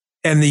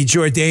and the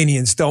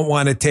Jordanians don't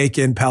want to take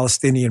in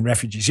Palestinian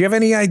refugees? You have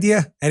any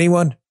idea?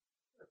 Anyone?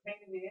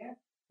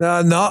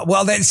 No.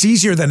 Well, that's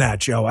easier than that,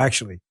 Joe,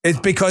 actually. It's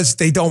because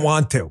they don't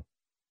want to.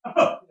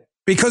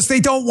 Because they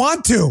don't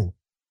want to.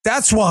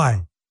 That's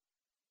why.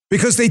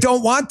 Because they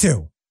don't want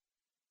to.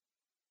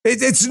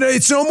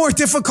 It's no more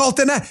difficult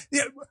than that.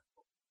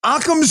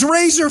 Occam's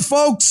razor,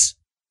 folks,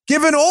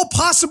 given all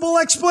possible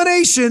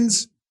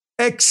explanations,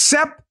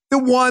 except the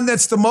one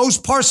that's the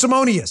most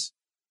parsimonious.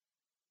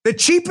 The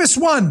cheapest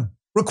one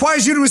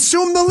requires you to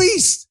assume the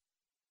least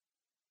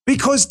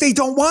because they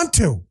don't want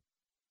to.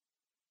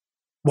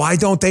 Why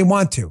don't they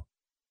want to?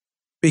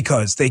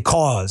 Because they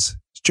cause,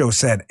 as Joe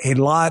said, a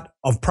lot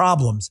of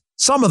problems.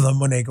 Some of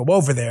them when they go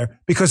over there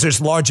because there's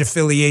large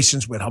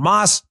affiliations with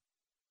Hamas,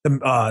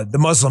 the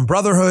Muslim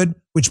Brotherhood,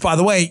 which, by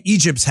the way,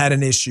 Egypt's had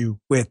an issue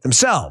with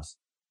themselves.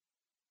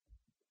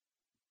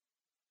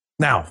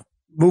 Now,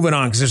 moving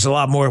on, because there's a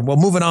lot more. Well,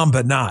 moving on,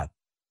 but not.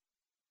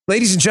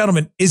 Ladies and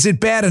gentlemen, is it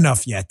bad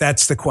enough yet?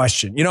 That's the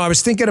question. You know, I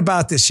was thinking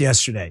about this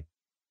yesterday.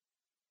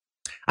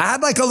 I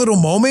had like a little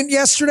moment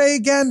yesterday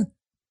again.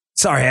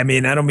 Sorry, I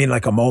don't mean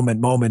like a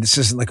moment. This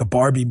isn't like a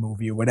Barbie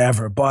movie or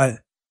whatever, but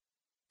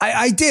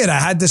I did.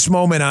 I had this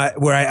moment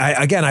where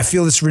I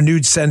feel this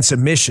renewed sense of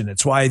mission.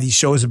 It's why these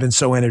shows have been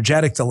so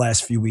energetic the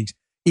last few weeks,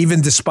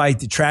 even despite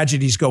the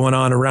tragedies going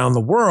on around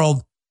the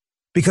world,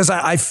 because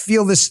I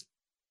feel this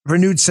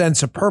renewed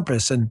sense of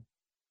purpose. And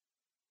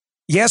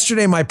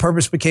yesterday, my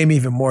purpose became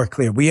even more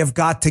clear. We have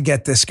got to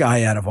get this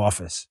guy out of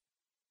office.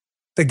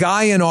 The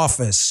guy in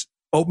office,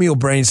 oatmeal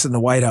brains in the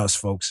White House,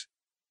 folks,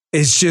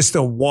 is just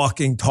a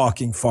walking,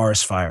 talking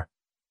forest fire.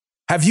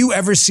 Have you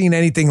ever seen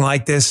anything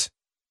like this?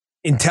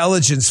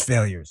 Intelligence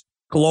failures,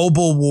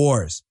 global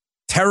wars,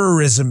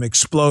 terrorism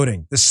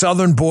exploding, the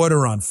southern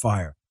border on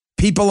fire,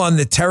 people on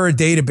the terror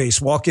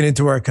database walking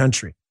into our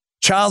country,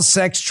 child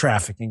sex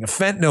trafficking, a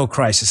fentanyl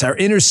crisis, our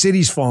inner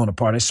cities falling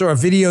apart. I saw a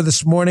video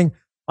this morning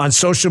on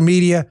social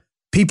media,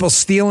 people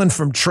stealing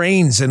from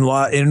trains in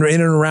and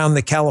around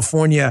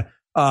the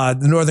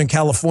Northern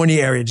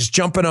California area, just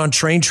jumping on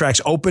train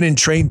tracks, opening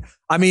train.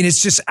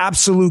 It's just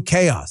absolute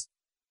chaos.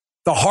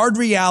 The hard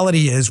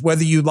reality is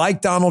whether you like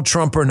Donald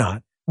Trump or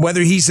not,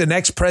 whether he's the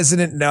next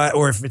president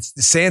or if it's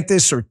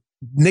DeSantis or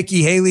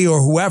Nikki Haley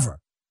or whoever.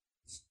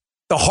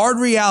 The hard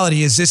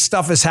reality is this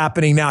stuff is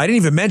happening now. I didn't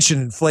even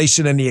mention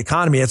inflation and the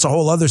economy. It's a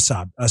whole other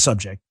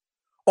subject.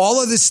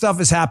 All of this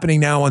stuff is happening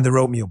now on the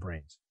oatmeal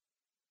brains.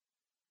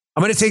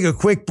 I'm going to take a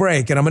quick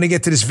break and I'm going to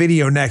get to this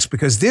video next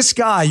because this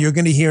guy you're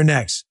going to hear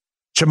next,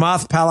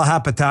 Chamath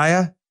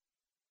Palihapitiya,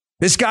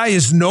 this guy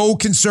is no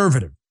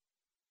conservative.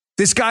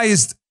 This guy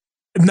is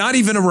not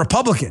even a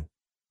Republican.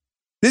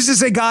 This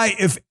is a guy,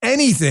 if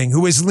anything,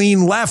 who has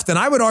leaned left, and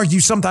I would argue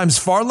sometimes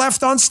far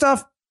left on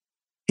stuff.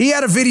 He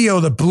had a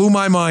video that blew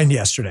my mind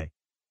yesterday,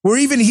 where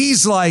even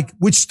he's like,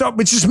 which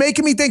is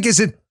making me think,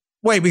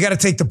 wait, we got to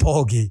take the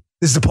poll, Guy.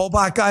 Is the poll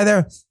bot guy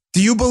there?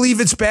 Do you believe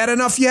it's bad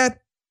enough yet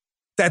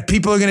that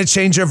people are going to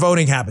change their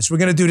voting habits? We're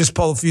going to do this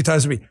poll a few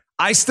times a week.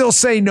 I still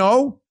say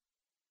no,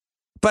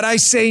 but I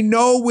say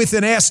no with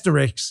an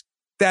asterisk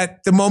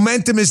that the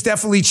momentum is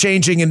definitely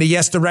changing in the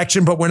yes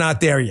direction, but we're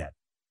not there yet.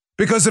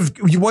 Because of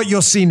what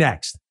you'll see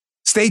next.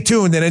 Stay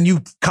tuned and then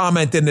you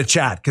comment in the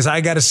chat because I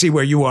got to see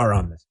where you are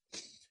on this.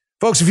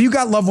 Folks, if you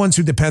got loved ones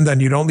who depend on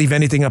you, don't leave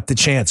anything up to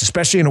chance,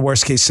 especially in a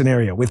worst case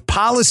scenario. With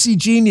Policy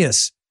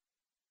Genius,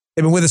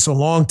 They've been with us a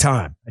long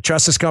time. I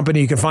trust this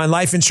company. You can find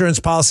life insurance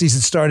policies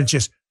that start at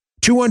just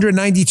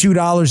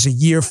 $292 a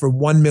year for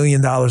 $1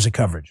 million of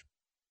coverage.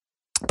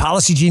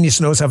 Policy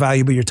Genius knows how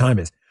valuable your time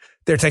is.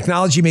 Their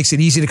technology makes it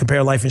easy to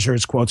compare life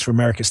insurance quotes from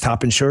America's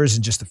top insurers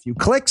in just a few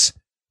clicks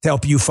to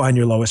help you find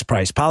your lowest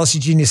price. Policy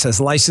Genius has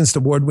licensed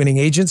award-winning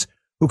agents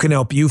who can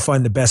help you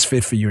find the best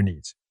fit for your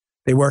needs.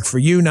 They work for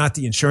you, not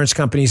the insurance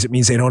companies. It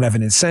means they don't have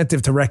an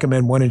incentive to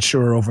recommend one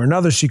insurer over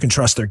another, so you can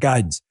trust their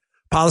guidance.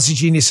 Policy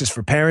Genius is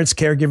for parents,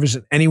 caregivers,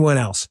 and anyone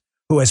else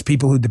who has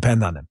people who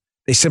depend on them.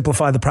 They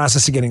simplify the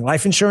process of getting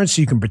life insurance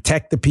so you can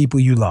protect the people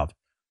you love.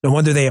 No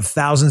wonder they have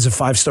thousands of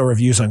 5-star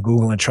reviews on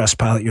Google and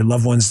Trustpilot. Your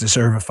loved ones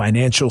deserve a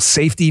financial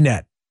safety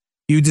net.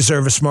 You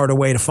deserve a smarter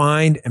way to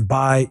find and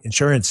buy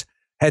insurance.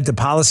 Head to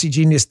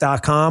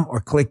policygenius.com or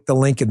click the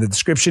link in the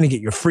description to get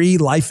your free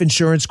life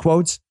insurance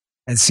quotes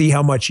and see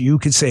how much you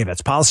could save.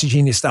 That's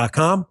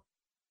policygenius.com.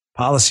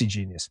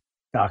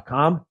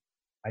 Policygenius.com.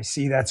 I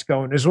see that's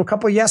going. There's a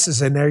couple of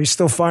yeses in there. You're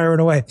still firing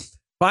away.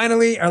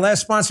 Finally, our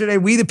last sponsor today,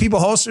 We the People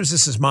Holsters.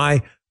 This is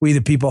my We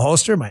the People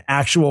holster, my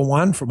actual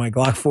one for my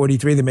Glock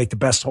 43. They make the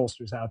best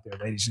holsters out there,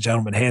 ladies and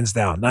gentlemen, hands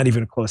down. Not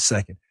even a close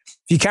second. If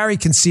you carry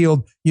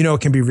concealed, you know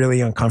it can be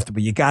really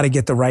uncomfortable. You got to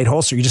get the right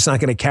holster. You're just not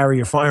going to carry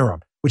your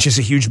firearm, which is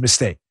a huge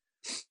mistake.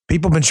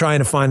 People have been trying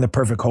to find the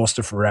perfect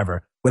holster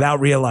forever without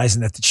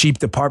realizing that the cheap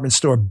department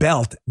store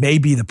belt may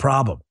be the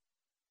problem.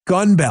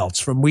 Gun belts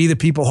from We the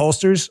People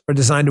holsters are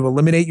designed to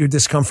eliminate your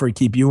discomfort,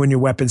 keep you and your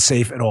weapon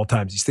safe at all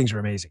times. These things are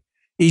amazing.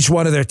 Each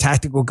one of their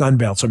tactical gun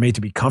belts are made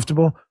to be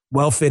comfortable,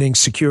 well-fitting,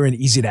 secure, and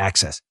easy to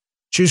access.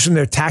 Choose from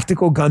their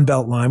tactical gun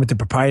belt line with the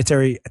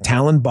proprietary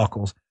Talon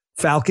buckles,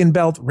 Falcon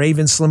belt,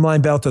 Raven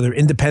slimline belt, or their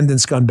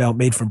Independence gun belt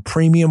made from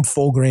premium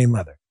full-grain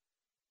leather.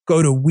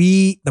 Go to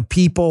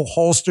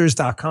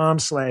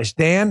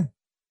wethepeopleholsters.com/Dan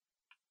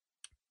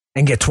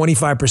and get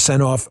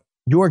 25% off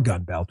your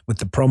gun belt with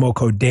the promo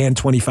code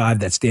Dan25.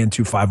 That's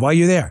Dan25. While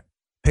you're there,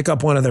 pick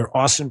up one of their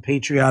awesome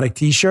patriotic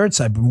t-shirts.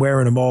 I've been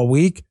wearing them all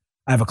week.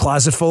 I have a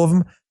closet full of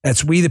them.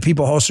 That's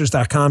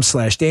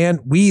wethepeopleholsters.com/Dan.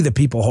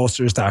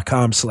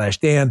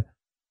 Wethepeopleholsters.com/Dan.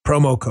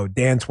 Promo code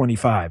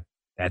Dan25.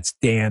 That's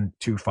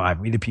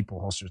Dan25.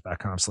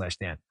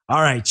 Wethepeopleholsters.com/Dan.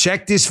 All right,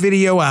 check this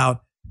video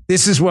out.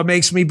 This is what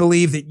makes me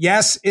believe that,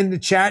 yes, in the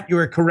chat, you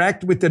are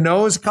correct with the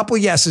no's. A couple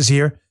of yeses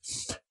here.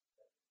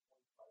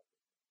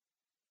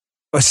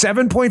 A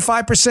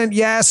 7.5%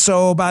 yes,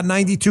 so about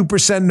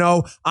 92%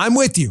 no. I'm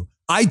with you.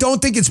 I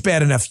don't think it's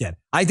bad enough yet.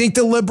 I think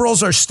the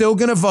liberals are still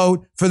going to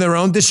vote for their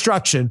own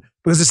destruction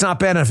because it's not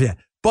bad enough yet.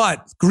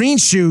 But green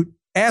shoot,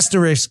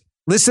 asterisk,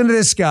 listen to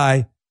this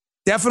guy,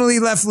 definitely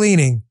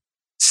left-leaning,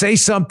 say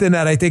something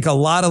that I think a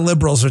lot of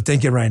liberals are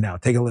thinking right now.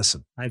 Take a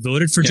listen. I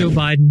voted for Joe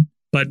Biden,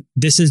 but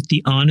this is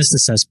the honest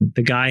assessment.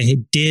 The guy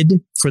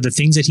did, for the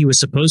things that he was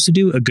supposed to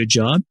do, a good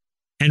job.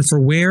 And for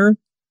where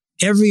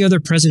every other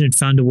president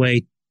found a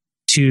way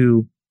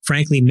to,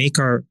 frankly, make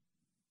our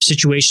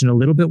situation a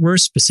little bit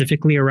worse,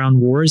 specifically around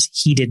wars,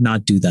 he did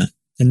not do that.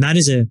 And that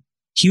is a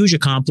huge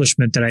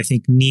accomplishment that I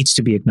think needs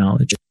to be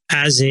acknowledged.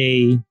 As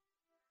a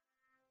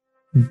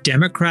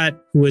Democrat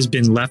who has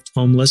been left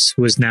homeless,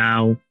 who is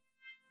now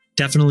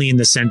definitely in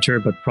the center,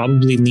 but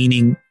probably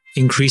leaning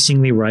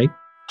increasingly right,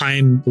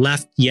 I'm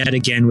left yet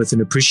again with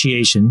an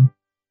appreciation,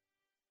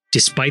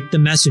 despite the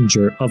message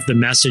of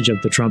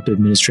the Trump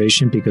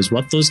administration, because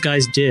what those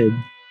guys did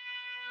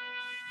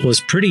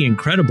was pretty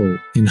incredible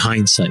in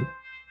hindsight.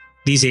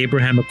 These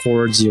Abraham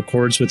Accords, the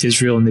accords with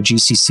Israel and the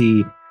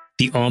GCC,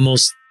 the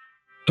almost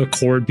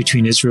accord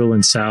between Israel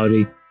and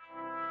Saudi,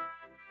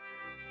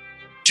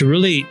 to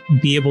really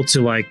be able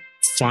to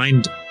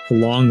find a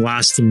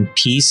long-lasting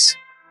peace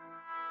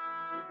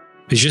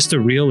is just a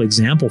real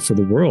example for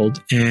the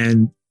world.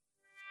 And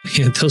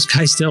those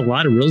guys did a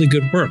lot of really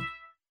good work.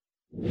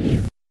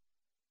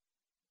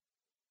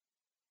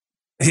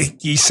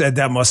 He said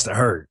that must have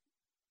hurt.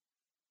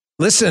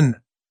 Listen,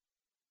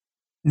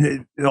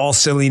 all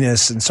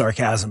silliness and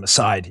sarcasm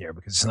aside here,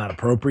 because it's not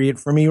appropriate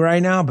for me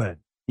right now, but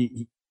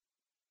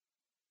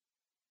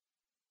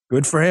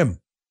good for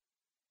him.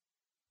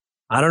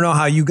 I don't know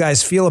how you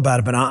guys feel about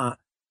it, but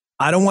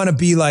I don't want to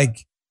be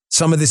like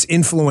some of this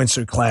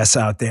influencer class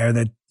out there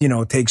that,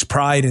 takes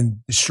pride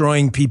in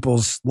destroying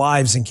people's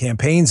lives and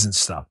campaigns and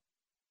stuff.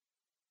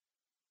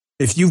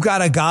 If you've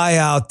got a guy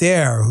out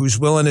there who's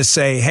willing to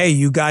say, hey,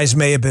 you guys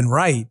may have been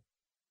right,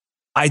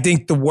 I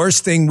think the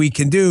worst thing we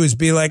can do is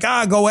be like,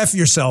 go F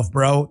yourself,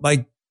 bro.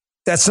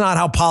 That's not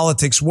how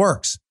politics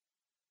works.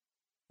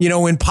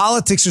 In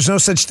politics, there's no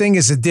such thing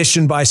as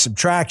addition by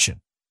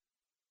subtraction.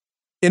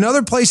 In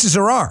other places,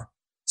 there are.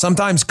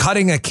 Sometimes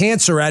cutting a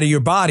cancer out of your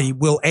body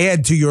will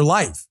add to your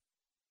life,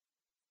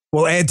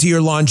 will add to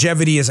your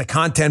longevity as a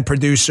content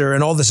producer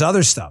and all this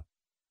other stuff.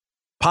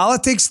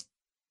 Politics,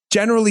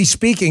 generally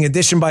speaking,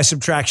 addition by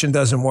subtraction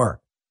doesn't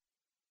work.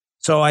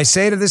 So I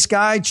say to this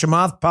guy,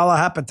 Chamath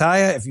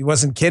Palihapitiya, if he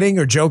wasn't kidding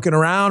or joking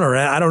around, or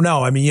I don't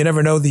know. I mean, you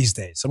never know these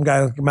days. Some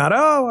guy will come out,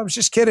 I was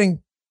just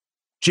kidding.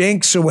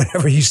 Jinx or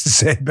whatever he used to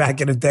say back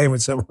in the day when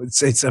someone would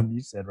say something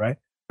you said, right?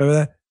 Remember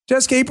that?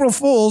 Just April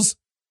Fools.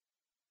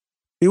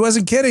 He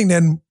wasn't kidding,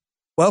 then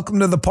welcome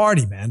to the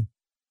party, man.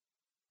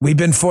 We've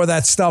been for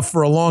that stuff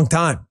for a long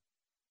time.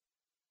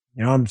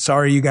 I'm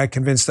sorry you got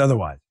convinced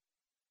otherwise.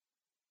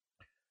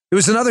 There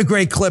was another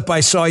great clip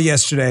I saw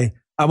yesterday.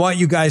 I want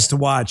you guys to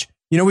watch.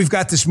 We've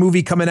got this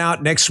movie coming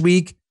out next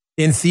week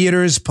in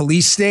theaters,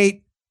 Police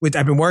State.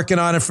 I've been working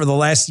on it for the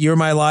last year of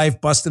my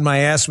life, busting my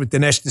ass with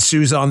Dinesh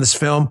D'Souza on this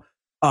film.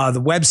 The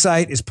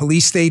website is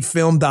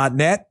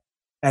policestatefilm.net.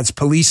 That's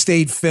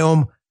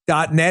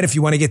policestatefilm.net. If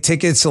you want to get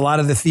tickets, a lot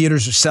of the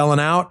theaters are selling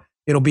out.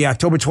 It'll be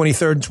October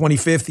 23rd and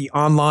 25th. The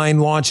online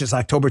launch is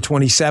October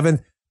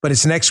 27th, but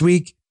it's next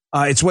week.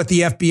 It's what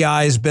the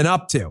FBI has been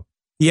up to.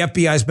 The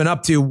FBI has been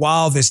up to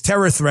while this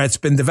terror threat's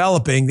been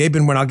developing.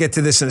 I'll get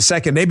to this in a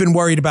second. They've been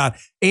worried about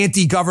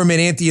anti-government,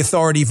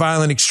 anti-authority,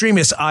 violent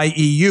extremists,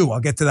 IEU. I'll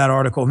get to that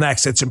article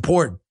next. It's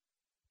important.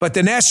 But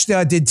Dinesh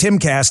did Tim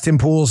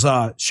Pool's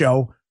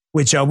show,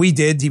 which we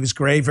did. He was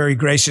great, very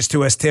gracious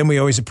to us, Tim. We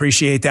always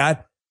appreciate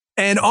that.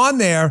 And on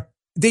there,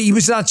 he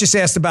was not just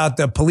asked about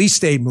the Police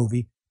State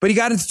movie, but he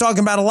got into talking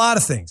about a lot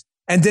of things.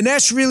 And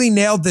Dinesh really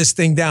nailed this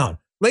thing down.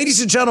 Ladies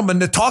and gentlemen,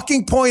 the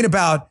talking point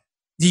about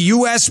the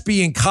U.S.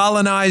 being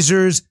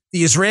colonizers,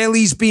 the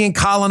Israelis being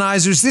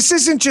colonizers, this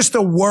isn't just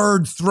a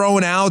word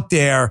thrown out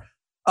there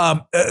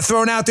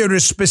to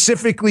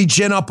specifically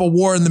gin up a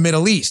war in the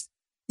Middle East.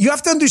 You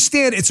have to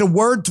understand it's a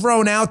word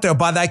thrown out there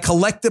by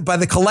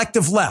the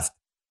collective left.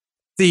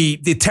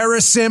 The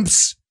terror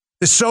simps,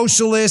 the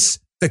socialists,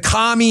 the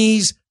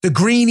commies, the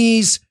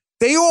greenies,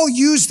 they all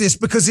use this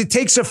because it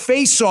takes a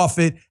face off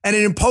it and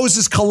it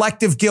imposes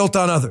collective guilt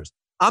on others.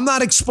 I'm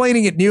not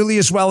explaining it nearly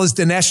as well as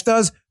Dinesh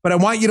does, but I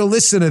want you to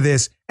listen to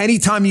this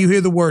anytime you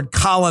hear the word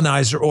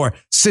colonizer or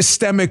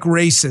systemic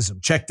racism.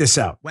 Check this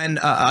out. When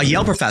a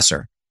Yale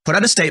professor put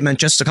out a statement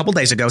just a couple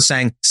days ago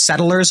saying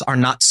settlers are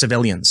not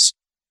civilians.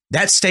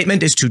 That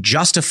statement is to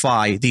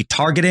justify the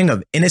targeting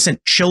of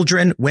innocent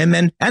children,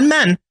 women, and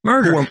men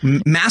who were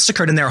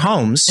massacred in their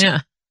homes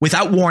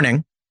without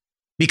warning,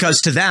 because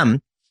to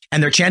them,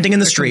 and they're chanting in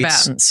the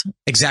streets. Combatants.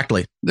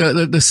 Exactly.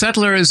 The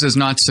settlers is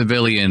not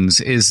civilians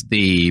is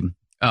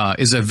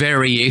a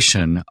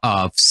variation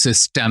of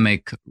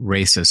systemic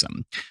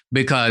racism,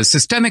 because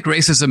systemic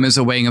racism is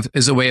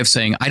a way of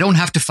saying, I don't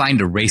have to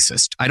find a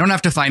racist. I don't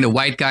have to find a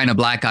white guy and a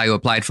black guy who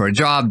applied for a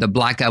job. The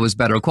black guy was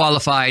better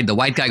qualified. The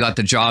white guy got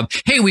the job.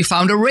 Hey, we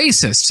found a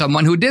racist,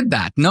 someone who did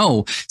that.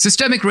 No,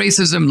 systemic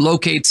racism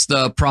locates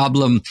the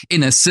problem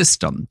in a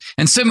system.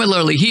 And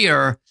similarly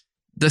here,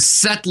 the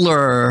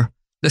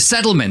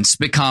settlements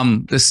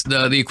become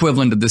the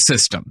equivalent of the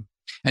system.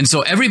 And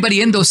so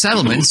everybody in those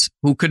settlements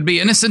who could be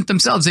innocent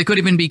themselves, they could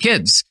even be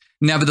kids,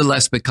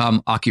 nevertheless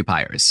become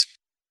occupiers.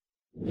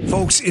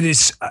 Folks, it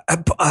is,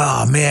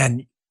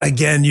 man,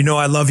 again,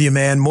 I love you,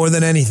 man, more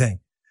than anything.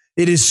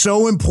 It is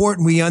so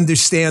important we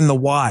understand the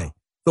why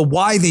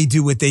they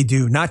do what they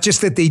do, not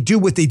just that they do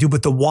what they do,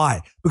 but the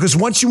why. Because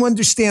once you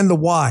understand the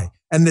why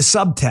and the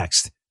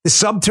subtext, the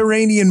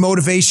subterranean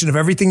motivation of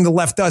everything the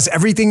left does,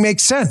 everything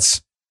makes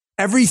sense.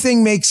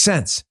 Everything makes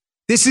sense.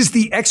 This is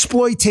the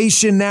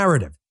exploitation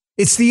narrative.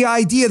 It's the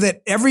idea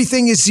that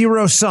everything is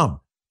zero sum,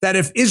 that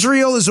if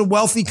Israel is a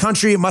wealthy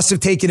country, it must have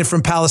taken it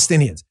from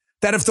Palestinians,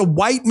 that if the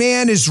white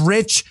man is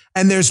rich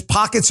and there's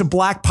pockets of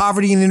black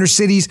poverty in inner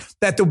cities,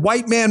 that the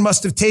white man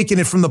must have taken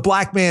it from the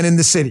black man in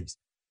the cities.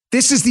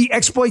 This is the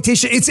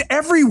exploitation. It's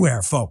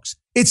everywhere, folks.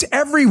 It's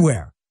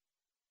everywhere.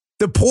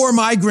 The poor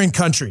migrant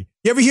country.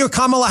 You ever hear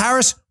Kamala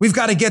Harris? We've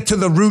got to get to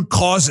the root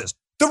causes.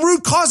 The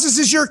root causes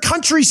is your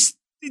country.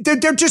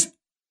 They're just,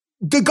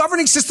 the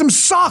governing systems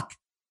suck.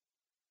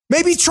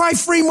 Maybe try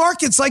free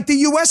markets like the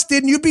U.S.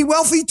 did and you'd be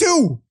wealthy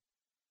too.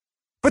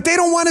 But they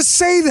don't want to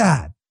say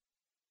that.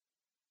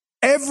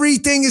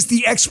 Everything is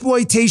the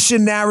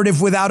exploitation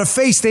narrative without a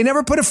face. They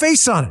never put a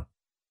face on it.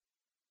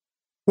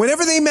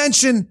 Whenever they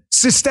mention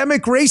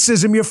systemic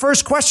racism, your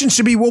first question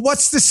should be, well,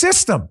 what's the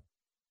system?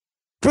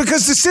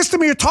 Because the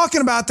system you're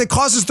talking about that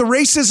causes the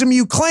racism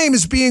you claim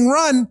is being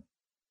run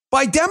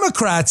by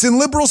Democrats in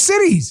liberal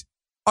cities.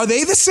 Are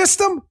they the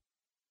system?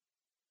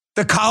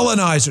 The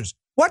colonizers.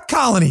 What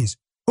colonies?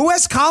 Who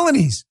has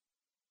colonies?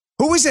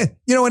 Who is it?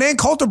 And Ann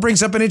Coulter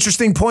brings up an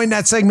interesting point in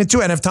that segment too.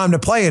 I don't have time to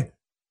play it.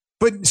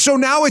 But so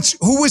now it's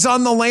who was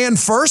on the land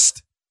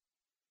first?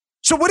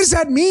 So what does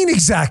that mean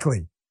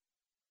exactly?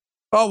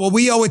 Oh, well,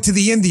 we owe it to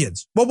the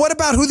Indians. Well, what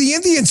about who the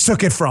Indians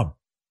took it from?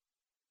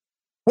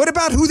 What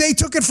about who they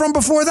took it from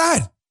before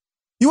that?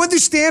 You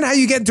understand how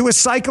you get into a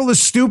cycle of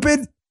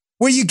stupid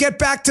where you get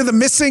back to the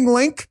missing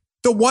link,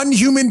 the one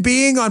human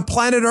being on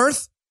planet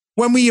Earth?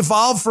 When we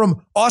evolved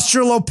from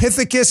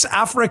Australopithecus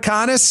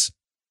africanus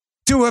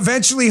to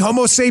eventually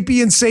Homo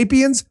sapiens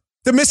sapiens,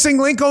 the missing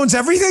link owns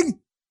everything.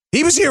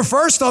 He was here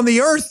first on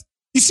the earth.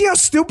 You see how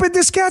stupid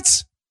this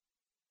gets?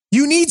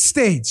 You need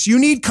states, you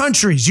need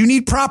countries, you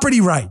need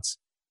property rights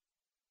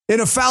in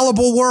a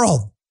fallible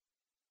world.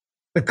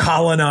 The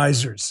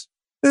colonizers.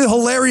 They're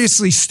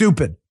hilariously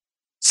stupid.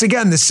 It's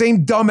again the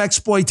same dumb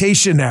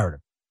exploitation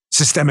narrative.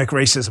 Systemic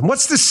racism.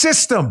 What's the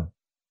system?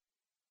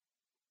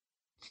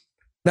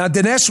 Now,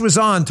 Dinesh was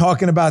on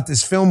talking about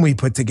this film we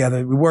put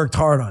together. We worked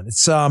hard on.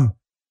 It's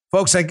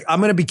Folks, I'm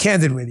going to be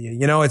candid with you.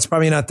 You know, it's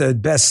probably not the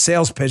best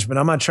sales pitch, but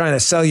I'm not trying to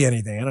sell you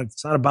anything.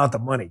 It's not about the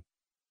money.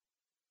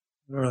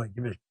 I don't really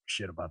give a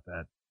shit about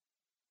that.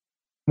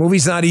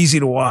 Movie's not easy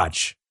to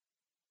watch.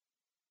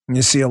 And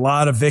you see a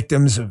lot of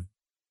victims of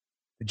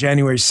the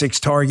January 6th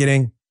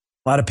targeting.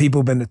 A lot of people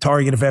have been the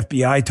target of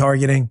FBI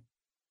targeting.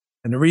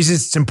 And the reason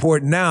it's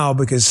important now,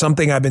 because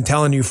something I've been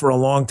telling you for a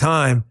long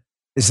time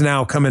is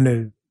now coming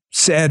to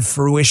sad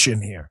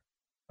fruition here.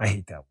 I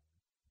hate that word.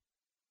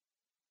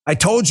 I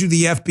told you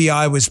the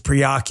FBI was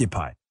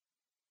preoccupied.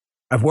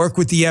 I've worked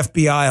with the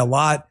FBI a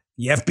lot.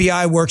 The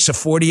FBI works a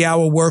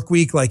 40-hour work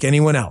week like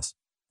anyone else.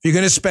 If you're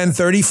going to spend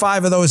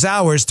 35 of those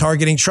hours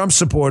targeting Trump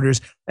supporters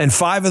and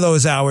 5 of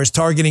those hours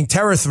targeting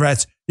terror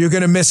threats, you're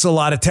going to miss a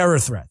lot of terror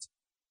threats.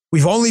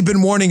 We've only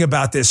been warning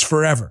about this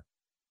forever.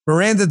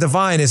 Miranda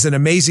Devine is an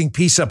amazing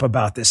piece up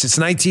about this. It's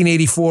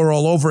 1984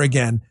 all over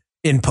again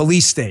in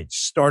Police Stage.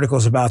 This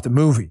article's about the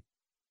movie.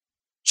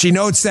 She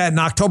notes that in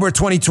October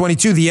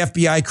 2022, the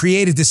FBI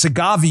created this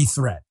Agave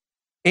threat,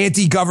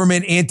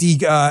 anti-government,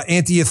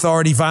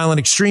 anti-authority violent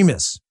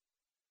extremists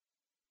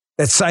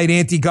that cite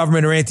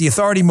anti-government or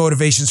anti-authority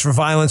motivations for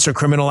violence or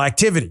criminal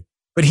activity.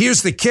 But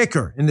here's the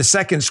kicker in the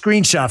second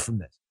screenshot from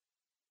this.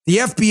 The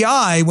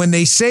FBI, when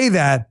they say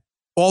that,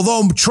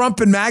 although Trump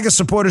and MAGA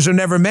supporters are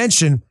never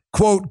mentioned,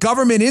 quote,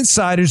 government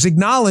insiders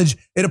acknowledge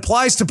it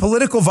applies to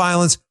political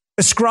violence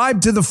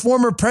ascribed to the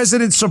former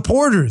president's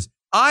supporters,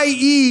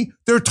 i.e.,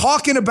 they're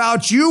talking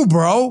about you,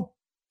 bro.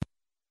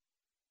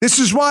 This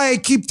is why I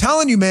keep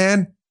telling you,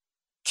 man,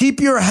 keep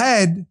your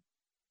head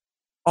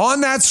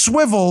on that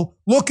swivel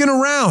looking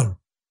around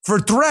for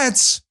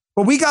threats.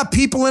 But we got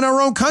people in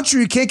our own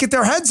country who can't get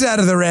their heads out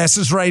of their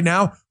asses right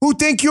now who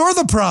think you're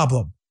the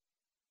problem.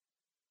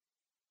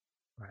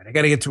 All right, I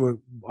got to get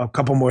to a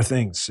couple more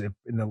things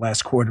in the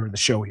last quarter of the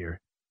show here.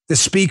 The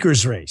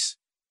speaker's race.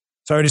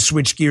 Sorry to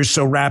switch gears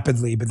so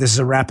rapidly, but this is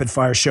a rapid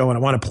fire show and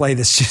I want to play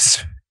this.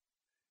 Just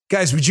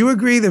guys, would you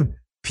agree that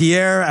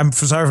Pierre, I'm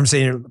sorry if I'm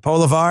saying it,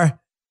 Polivar,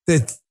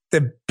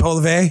 the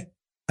Polive,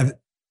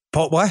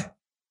 what?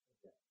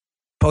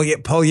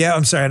 Polyev,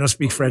 I'm sorry, I don't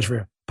speak French for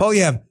you.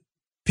 Polyev,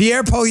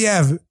 Pierre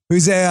Polyev,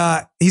 he's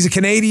a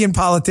Canadian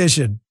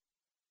politician.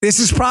 This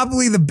is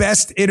probably the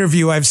best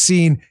interview I've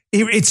seen.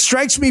 It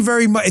strikes me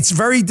very much. It's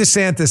very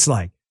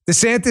DeSantis-like.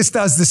 DeSantis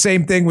does the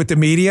same thing with the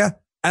media,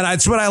 and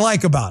that's what I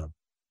like about him.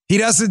 He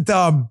doesn't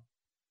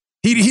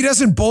he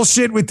doesn't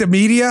bullshit with the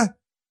media.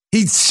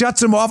 He shuts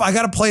them off. I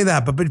got to play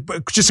that,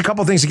 but just a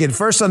couple things again.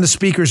 First, on the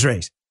speaker's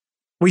race,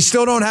 we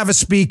still don't have a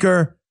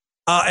speaker,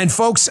 and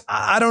folks,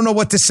 I don't know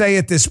what to say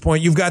at this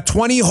point. You've got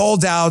 20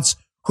 holdouts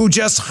who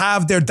just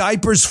have their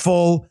diapers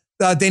full.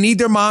 They need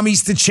their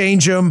mommies to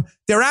change them.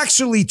 They're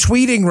actually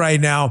tweeting right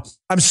now.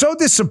 I'm so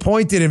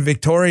disappointed in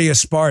Victoria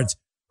Spartz,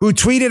 who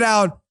tweeted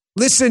out,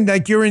 listen,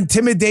 like your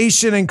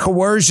intimidation and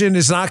coercion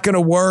is not going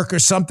to work or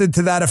something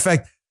to that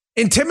effect.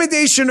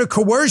 Intimidation or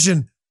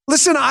coercion.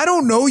 Listen, I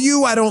don't know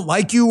you. I don't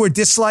like you or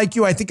dislike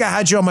you. I think I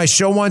had you on my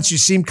show once. You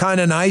seem kind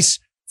of nice.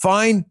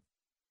 Fine.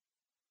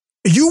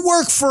 You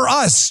work for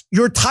us.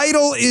 Your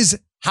title is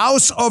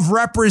House of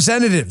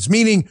Representatives,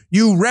 meaning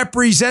you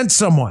represent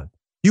someone.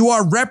 You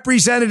are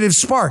Representative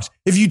Sparks.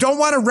 If you don't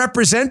want to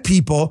represent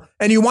people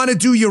and you want to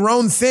do your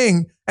own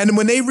thing, and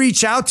when they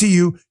reach out to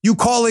you, you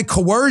call it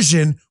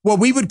coercion, what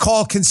we would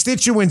call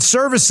constituent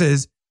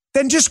services,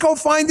 then just go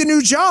find a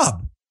new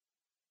job.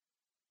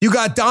 You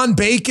got Don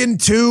Bacon,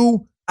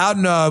 too, out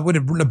in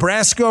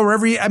Nebraska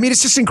or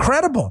it's just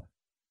incredible.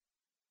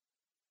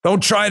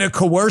 Don't try to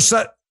coerce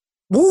it.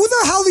 Who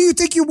the hell do you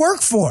think you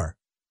work for?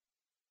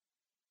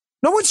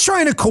 No one's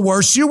trying to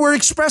coerce you. We're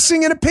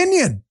expressing an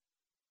opinion.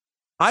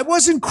 I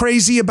wasn't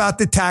crazy about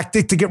the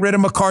tactic to get rid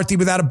of McCarthy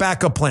without a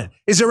backup plan.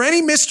 Is there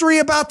any mystery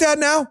about that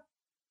now?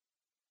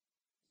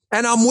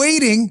 And I'm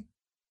waiting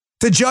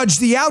to judge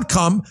the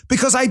outcome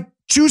because I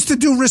choose to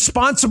do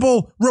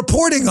responsible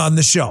reporting on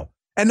the show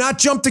and not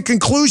jump to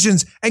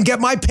conclusions and get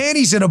my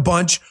panties in a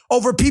bunch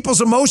over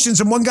people's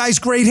emotions and one guy's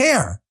great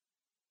hair.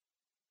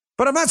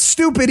 But I'm not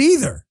stupid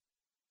either.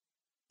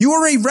 You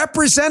are a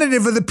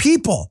representative of the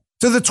people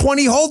to the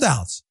 20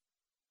 holdouts.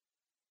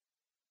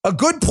 A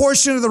good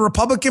portion of the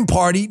Republican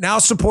Party now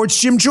supports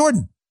Jim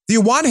Jordan. Do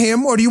you want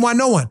him or do you want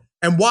no one?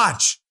 And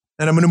watch,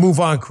 and I'm going to move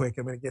on quick.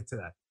 I'm going to get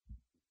to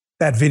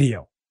that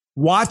video.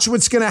 Watch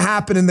what's going to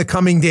happen in the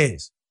coming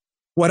days.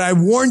 What I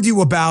warned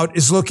you about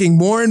is looking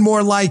more and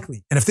more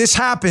likely. And if this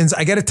happens,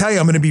 I got to tell you,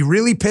 I'm going to be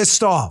really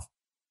pissed off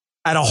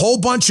at a whole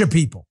bunch of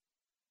people.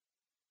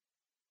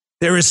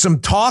 There is some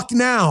talk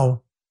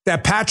now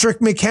that Patrick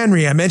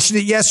McHenry, I mentioned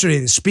it yesterday,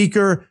 the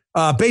speaker,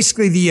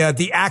 basically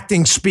the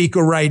acting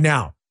speaker right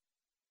now.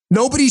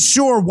 Nobody's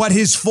sure what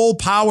his full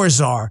powers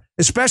are,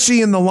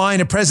 especially in the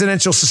line of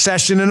presidential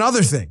secession and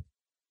other things.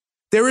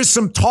 There is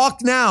some talk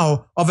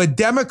now of a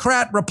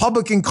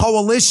Democrat-Republican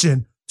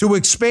coalition to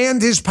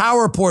expand his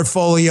power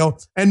portfolio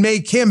and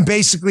make him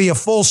basically a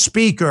full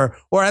speaker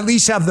or at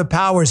least have the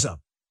powers of.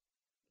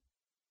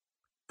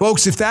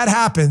 Folks, if that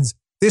happens,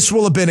 this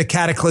will have been a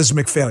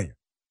cataclysmic failure.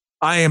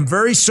 I am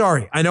very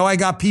sorry. I know I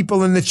got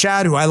people in the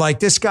chat who I like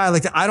this guy,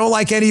 like that. I don't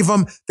like any of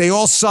them. They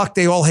all suck.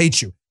 They all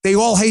hate you. They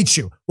all hate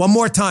you. One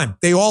more time.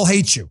 They all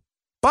hate you.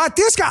 But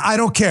this guy, I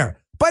don't care.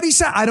 But he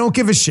said, I don't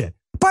give a shit.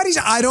 But he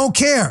said, I don't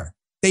care.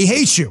 They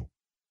hate you.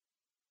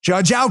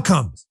 Judge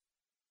outcomes.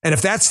 And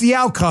if that's the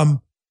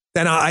outcome,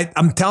 then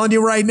I'm telling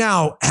you right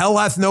now, hell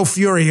hath no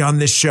fury on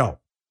this show.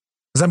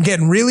 Because I'm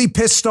getting really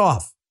pissed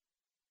off.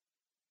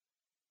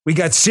 We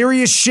got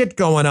serious shit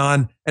going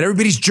on, and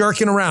everybody's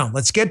jerking around.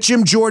 Let's get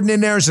Jim Jordan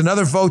in there as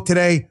another vote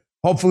today.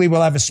 Hopefully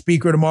we'll have a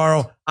speaker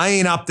tomorrow. I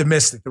ain't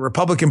optimistic. The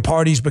Republican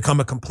Party's become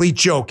a complete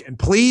joke. And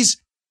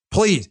please,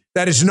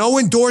 that is no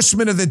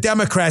endorsement of the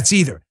Democrats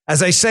either.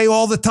 As I say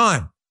all the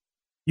time,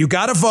 you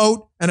got to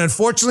vote. And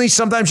unfortunately,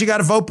 sometimes you got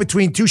to vote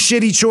between two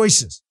shitty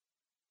choices.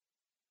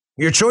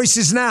 Your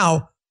choices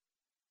now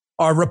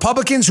are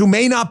Republicans who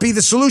may not be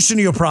the solution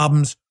to your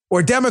problems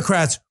or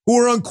Democrats who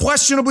are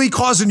unquestionably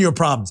causing your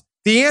problems.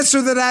 The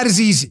answer to that is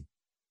easy.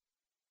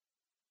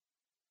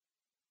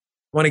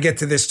 I want to get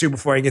to this too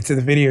before I get to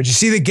the video. Did you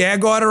see the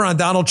gag order on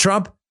Donald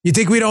Trump? You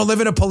think we don't live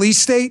in a police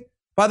state?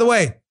 By the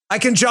way, I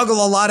can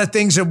juggle a lot of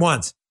things at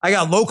once. I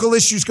got local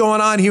issues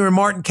going on here in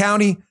Martin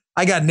County.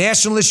 I got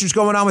national issues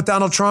going on with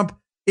Donald Trump,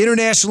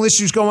 international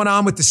issues going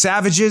on with the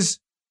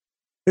savages.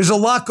 There's a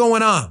lot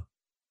going on.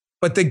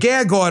 But the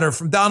gag order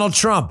from Donald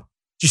Trump,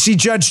 did you see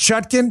Judge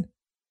Chutkin?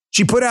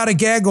 She put out a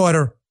gag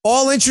order.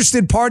 All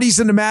interested parties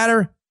in the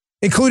matter,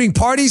 including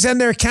parties and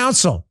their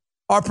counsel,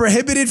 are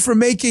prohibited from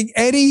making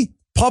any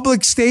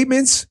public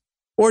statements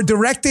or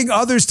directing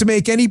others to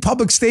make any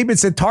public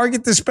statements that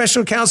target the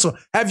special counsel.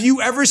 Have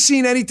you ever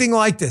seen anything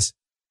like this?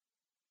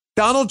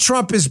 Donald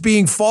Trump is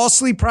being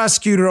falsely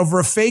prosecuted over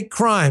a fake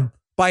crime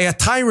by a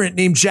tyrant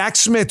named Jack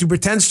Smith who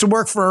pretends to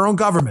work for our own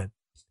government.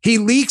 He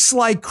leaks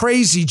like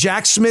crazy,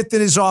 Jack Smith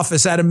in his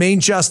office out of Maine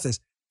Justice.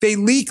 They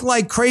leak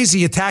like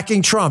crazy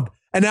attacking Trump.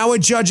 And now a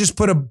judge has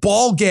put a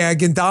ball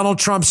gag in Donald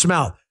Trump's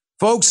mouth.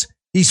 Folks,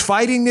 he's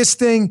fighting this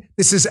thing.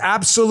 This is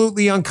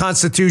absolutely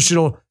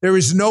unconstitutional. There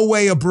is no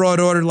way a broad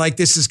order like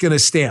this is going to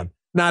stand.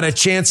 Not a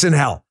chance in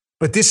hell.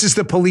 But this is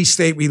the police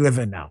state we live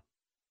in now.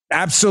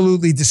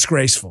 Absolutely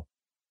disgraceful.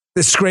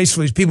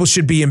 Disgraceful. These people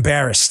should be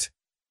embarrassed.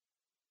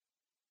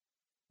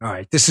 All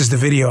right, this is the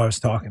video I was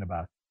talking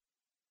about.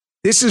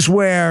 This is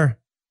where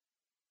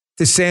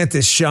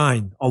DeSantis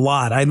shined a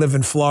lot. I live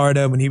in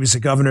Florida when he was a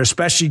governor,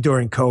 especially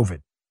during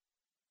COVID.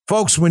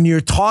 Folks, when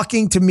you're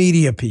talking to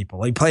media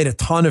people, I played a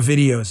ton of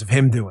videos of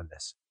him doing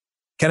this.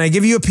 Can I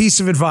give you a piece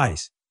of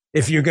advice?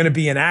 If you're going to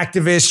be an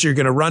activist, you're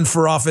going to run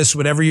for office,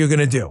 whatever you're going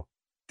to do.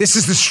 This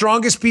is the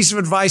strongest piece of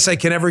advice I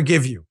can ever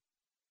give you.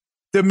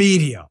 The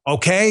media,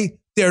 okay?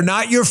 They're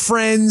not your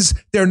friends.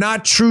 They're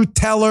not truth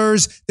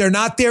tellers. They're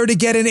not there to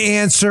get an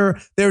answer.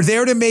 They're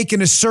there to make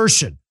an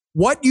assertion.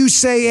 What you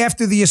say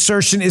after the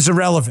assertion is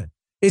irrelevant.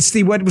 It's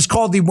what was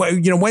called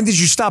when did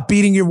you stop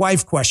beating your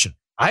wife question.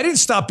 I didn't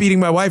stop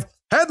beating my wife.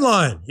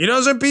 Headline, he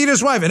doesn't beat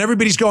his wife. And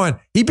everybody's going,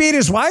 he beat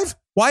his wife?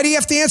 Why do you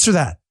have to answer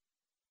that?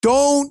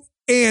 Don't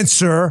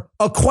answer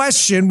a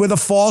question with a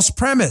false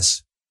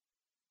premise.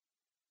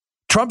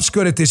 Trump's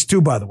good at this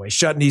too, by the way,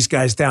 shutting these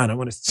guys down. I don't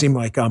want to seem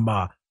like I'm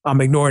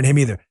ignoring him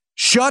either.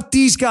 Shut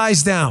these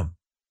guys down.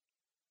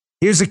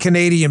 Here's a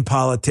Canadian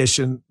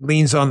politician,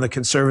 leans on the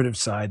conservative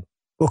side.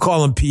 We'll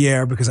call him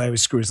Pierre because I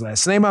always screw his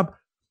last name up.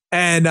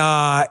 And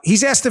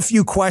he's asked a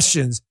few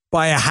questions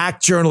by a hack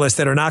journalist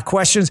that are not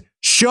questions.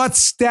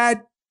 Shuts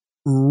that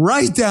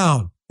right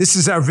down. This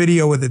is our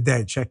video of the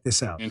day. Check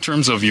this out. In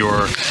terms of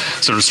your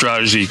sort of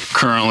strategy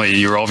currently,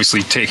 you're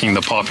obviously taking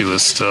the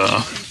populist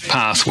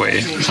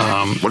pathway.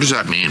 What does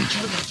that mean?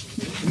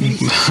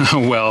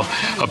 Well,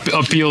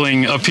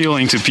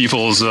 appealing to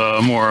people's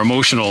more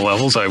emotional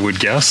levels, I would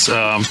guess.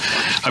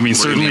 I mean,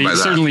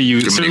 certainly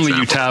you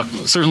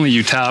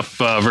tap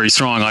very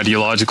strong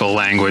ideological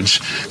language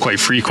quite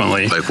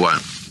frequently. Like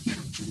what?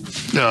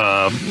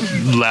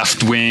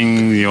 Left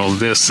wing,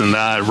 this and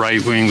that,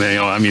 right wing.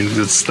 I mean,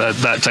 it's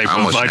that type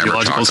of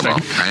ideological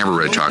spectrum. I never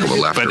really talk about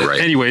left or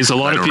right. Anyways, I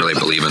don't really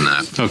believe in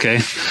that. Okay,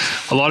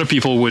 a lot of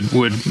people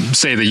would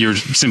say that you're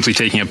simply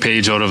taking a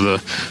page out of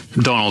the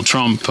Donald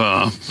Trump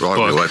book.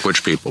 Like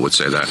which people would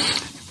say that?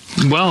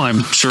 Well,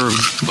 I'm sure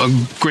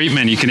a great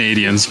many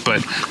Canadians,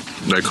 but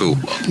like who?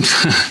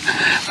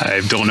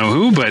 I don't know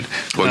who, but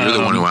well, you're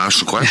the one who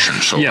asked the question,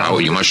 so yeah.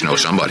 You must know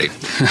somebody.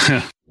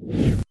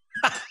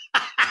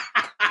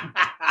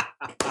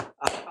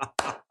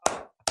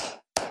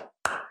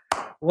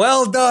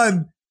 Well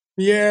done,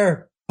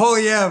 Pierre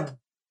Polyev.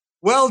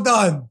 Well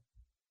done.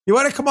 You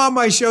want to come on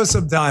my show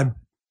sometime?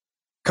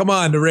 Come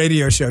on, the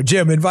radio show.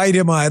 Jim, invite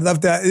him on. I'd love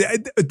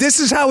that.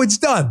 This is how it's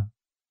done.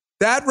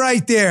 That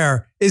right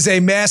there is a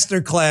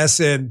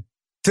masterclass in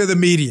to the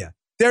media.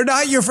 They're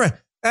not your friend.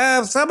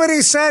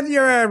 Somebody said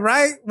you're a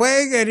right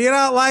wing and you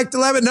don't like the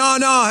left. No,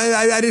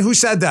 I didn't. Who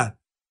said that?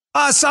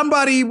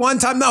 Somebody one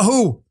time. No,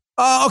 who?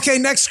 Okay,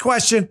 next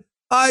question.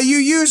 You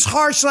use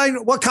harsh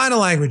language. What kind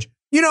of language?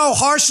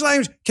 Harsh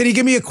language. Can you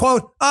give me a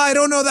quote? I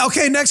don't know that.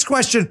 Okay, next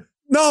question.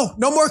 No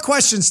more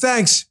questions.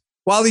 Thanks.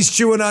 While he's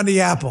chewing on the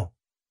apple.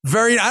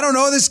 I don't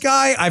know this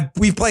guy.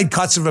 We've played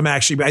cuts of him,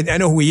 actually. I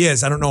know who he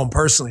is. I don't know him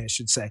personally, I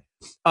should say.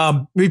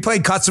 We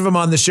played cuts of him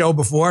on the show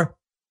before.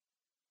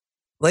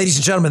 Ladies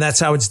and gentlemen, that's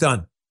how it's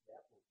done.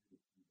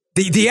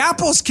 The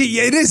apple's key.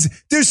 It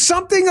is. There's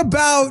something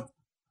about,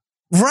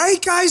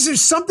 right, guys?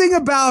 There's something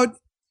about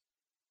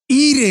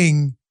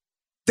eating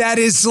that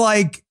is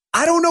like,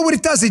 I don't know what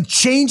it does. It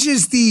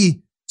changes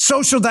the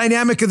social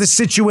dynamic of the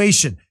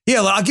situation.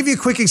 Yeah, I'll give you a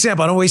quick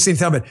example. I don't waste any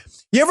time, but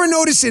you ever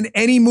notice in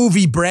any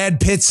movie Brad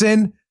Pitt's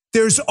in,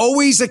 there's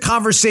always a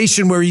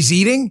conversation where he's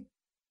eating?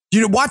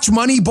 You watch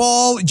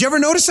Moneyball. Did you ever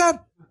notice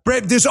that?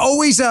 There's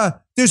always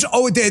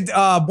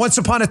Once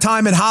Upon a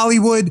Time in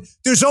Hollywood,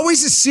 there's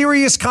always a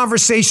serious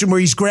conversation where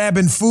he's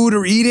grabbing food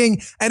or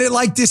eating, and it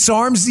like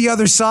disarms the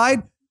other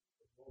side.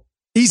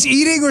 He's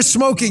eating or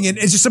smoking, and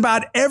it's just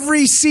about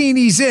every scene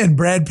he's in,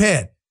 Brad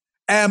Pitt.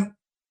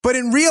 But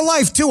in real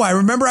life, too, I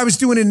remember I was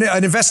doing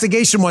an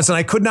investigation once, and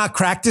I could not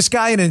crack this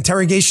guy in an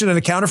interrogation in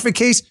a counterfeit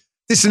case.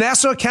 This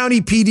Nassau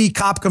County PD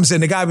cop comes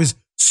in. The guy was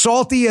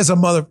salty as a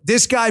mother.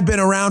 This guy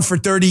been around for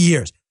 30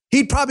 years.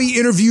 He'd probably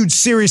interviewed,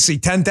 seriously,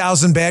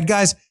 10,000 bad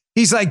guys.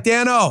 He's like,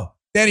 Dan,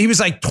 he was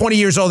like 20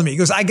 years older than me. He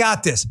goes, I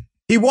got this.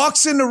 He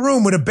walks in the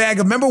room with a bag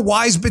of, remember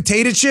Wise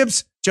potato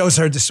chips? Joe's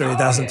heard the story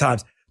 1,000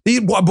 times.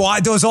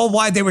 Those old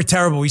Wise, they were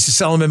terrible. We used to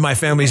sell them in my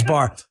family's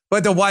bar.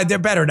 But they're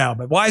better now.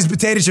 But Wise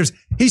potato chips.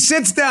 He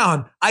sits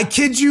down. I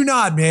kid you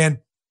not, man.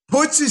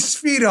 Puts his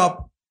feet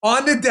up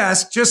on the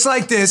desk, just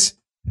like this.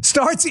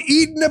 Starts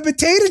eating the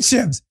potato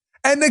chips.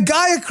 And the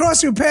guy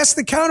across who passed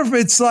the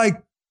counterfeit's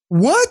like,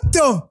 what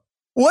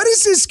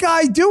is this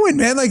guy doing,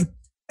 man?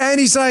 And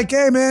he's like,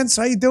 hey, man,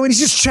 so how you doing? He's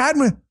just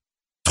chatting with.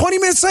 20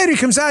 minutes later, he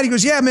comes out. He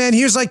goes, yeah, man,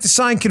 here's like the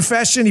signed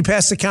confession. He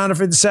passed the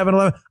counterfeit to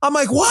 7-Eleven. I'm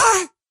like,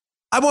 what?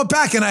 I went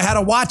back and I had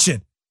to watch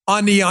it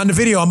on the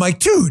video. I'm like,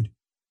 dude,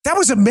 that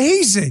was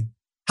amazing.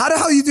 How the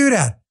hell you do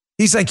that?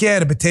 He's like, yeah,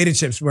 the potato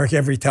chips work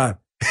every time.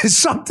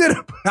 Something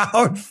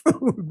about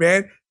food,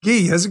 man.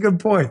 Gee, that's a good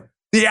point.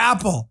 The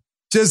apple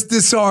just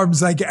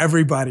disarms like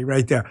everybody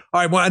right there.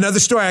 All right, well, another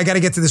story. I got to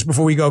get to this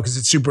before we go because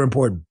it's super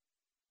important.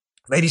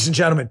 Ladies and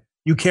gentlemen,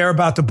 you care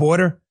about the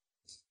border?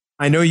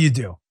 I know you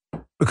do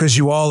because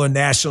you all are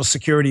national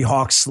security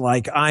hawks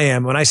like I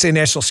am. When I say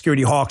national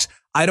security hawks,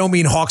 I don't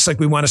mean hawks like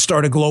we want to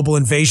start a global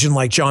invasion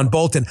like John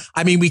Bolton.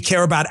 I mean, we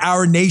care about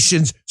our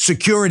nation's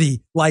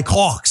security like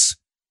hawks.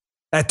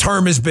 That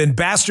term has been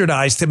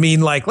bastardized to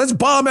mean like, let's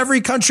bomb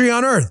every country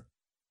on earth.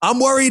 I'm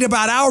worried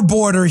about our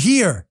border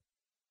here.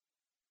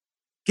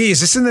 Gee,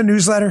 is this in the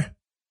newsletter?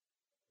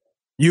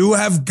 You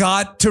have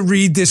got to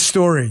read this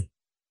story.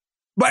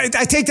 But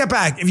I take that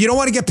back. If you don't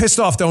want to get pissed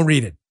off, don't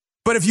read it.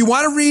 But if you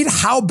want to read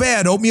how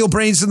bad oatmeal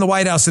brains in the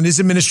White House and his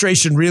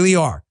administration really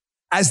are,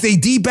 as they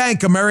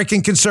debank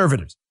American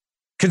conservatives.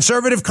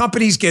 Conservative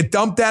companies get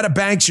dumped out of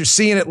banks. You're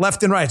seeing it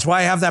left and right. It's why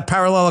I have that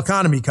parallel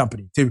economy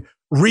company to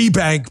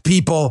rebank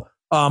people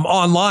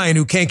online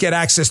who can't get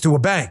access to a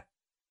bank.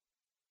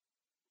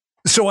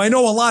 So I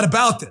know a lot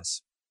about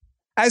this.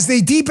 As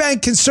they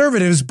debank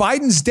conservatives,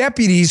 Biden's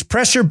deputies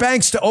pressure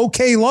banks to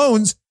okay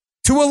loans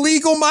to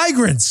illegal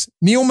migrants.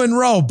 Neil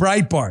Monroe,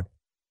 Breitbart.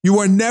 You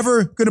are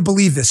never going to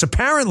believe this.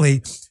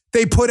 Apparently,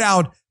 they put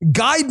out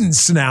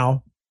guidance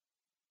now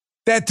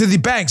that to the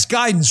banks,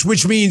 guidance,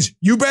 which means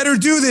you better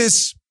do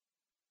this,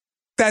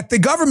 that the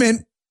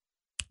government,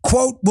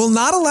 quote, will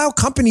not allow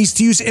companies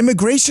to use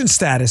immigration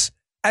status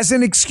as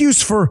an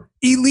excuse for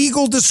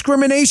illegal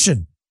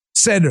discrimination,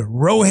 said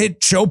Rohit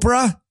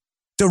Chopra,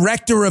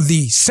 director of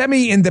the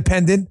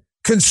semi-independent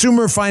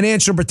Consumer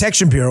Financial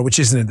Protection Bureau, which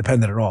isn't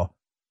independent at all.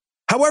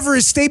 However,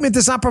 his statement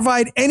does not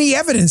provide any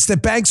evidence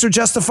that banks are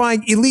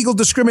justifying illegal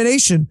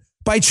discrimination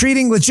by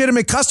treating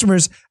legitimate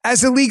customers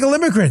as illegal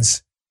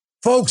immigrants.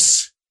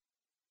 Folks,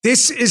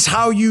 this is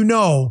how you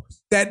know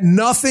that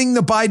nothing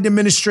the Biden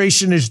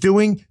administration is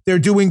doing, they're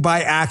doing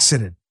by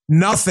accident.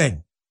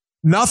 Nothing.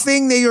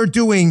 Nothing they are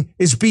doing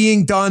is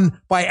being done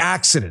by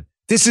accident.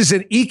 This is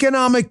an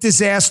economic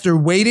disaster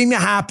waiting to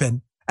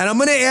happen. And I'm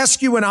going to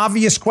ask you an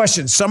obvious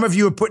question. Some of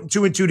you are putting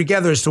two and two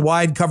together as to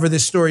why I'd cover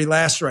this story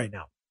last right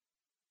now.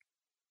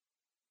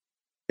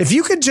 If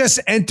you could just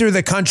enter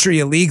the country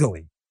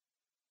illegally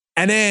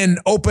and then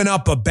open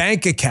up a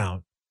bank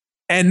account,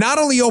 and not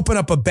only open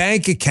up a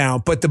bank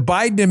account, but the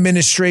Biden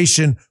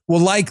administration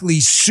will likely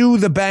sue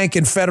the bank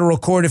in federal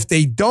court if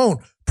they don't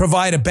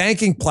provide a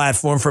banking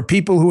platform for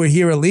people who are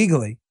here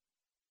illegally.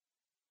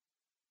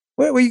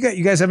 What you got?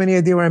 You guys have any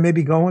idea where I may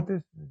be going with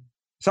this?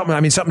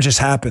 Something just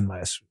happened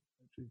last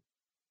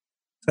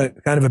week.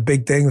 Kind of a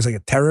big thing. It was like a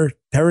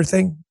terror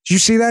thing. Did you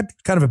see that?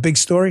 Kind of a big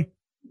story.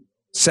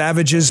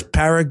 Savages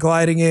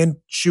paragliding in,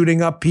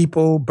 shooting up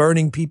people,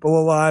 burning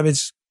people alive.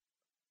 It's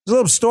a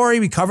little story.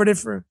 We covered it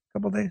for a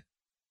couple of days.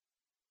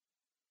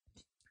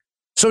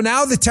 So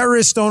now the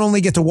terrorists don't only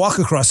get to walk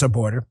across our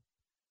border.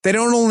 They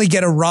don't only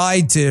get a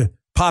ride to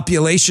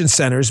population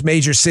centers,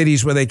 major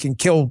cities where they can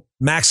kill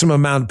maximum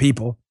amount of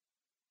people.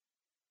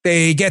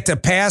 They get to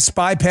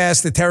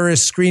bypass the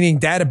terrorist screening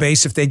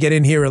database if they get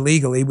in here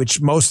illegally,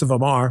 which most of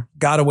them are,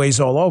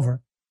 gotaways all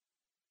over.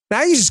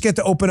 Now you just get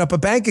to open up a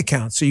bank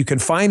account so you can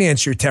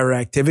finance your terror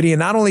activity. And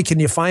not only can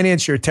you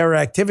finance your terror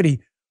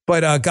activity,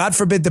 but God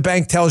forbid the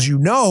bank tells you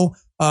no,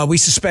 we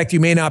suspect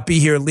you may not be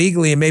here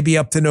legally and may be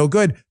up to no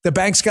good. The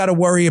bank's got to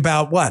worry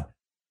about what?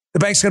 The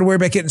bank's got to worry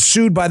about getting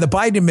sued by the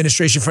Biden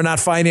administration for not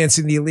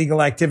financing the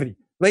illegal activity.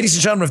 Ladies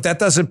and gentlemen, if that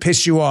doesn't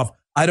piss you off,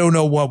 I don't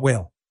know what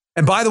will.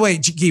 And by the way,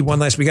 Gee, one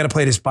last, we got to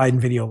play this Biden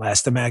video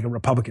last, the MAGA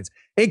Republicans.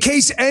 In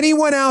case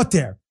anyone out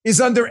there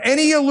is under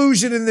any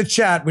illusion in the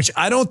chat, which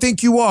I don't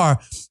think you are,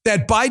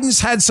 that Biden's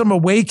had some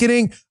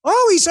awakening.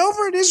 Oh, he's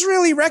over in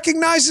Israel. He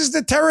recognizes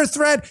the terror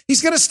threat.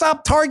 He's going to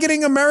stop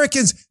targeting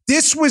Americans.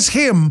 This was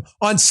him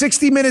on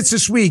 60 Minutes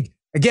this week.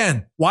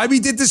 Again, why we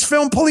did this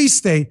film Police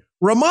State,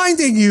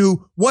 reminding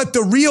you what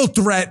the real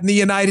threat in the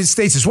United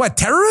States is. What,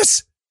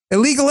 terrorists?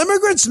 Illegal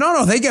immigrants?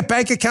 No, they get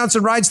bank accounts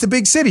and rides to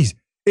big cities.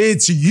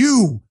 It's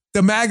you,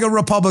 the MAGA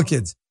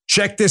Republicans.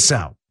 Check this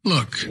out.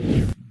 Look,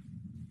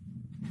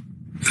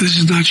 this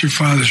is not your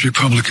father's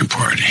Republican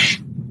Party.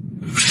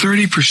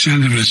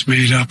 30% of it is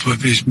made up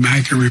of these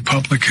MAGA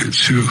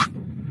Republicans who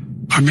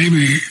are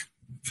maybe,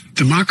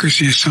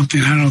 democracy is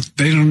something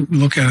they don't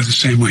look at it the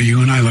same way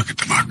you and I look at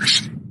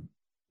democracy.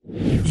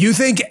 You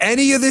think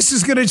any of this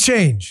is going to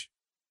change?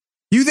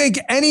 You think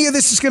any of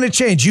this is going to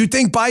change? You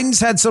think Biden's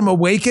had some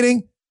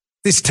awakening?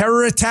 This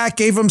terror attack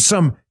gave him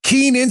some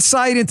keen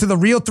insight into the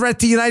real threat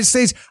to the United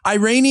States.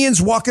 Iranians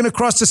walking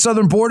across the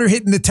southern border,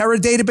 hitting the terror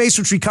database,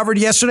 which we covered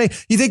yesterday.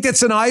 You think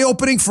that's an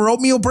eye-opening for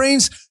oatmeal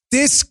brains?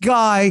 This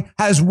guy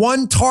has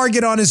one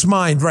target on his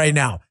mind right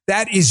now.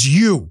 That is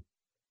you.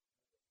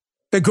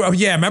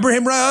 Remember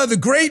him? The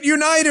great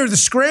uniter, the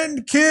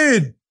Scranton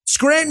kid,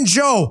 Scranton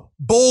Joe.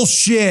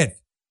 Bullshit.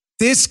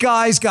 This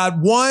guy's got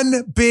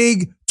one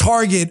big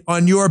target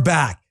on your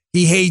back.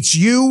 He hates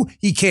you.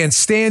 He can't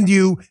stand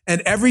you.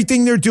 And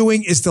everything they're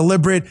doing is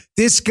deliberate.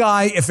 This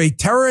guy, if a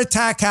terror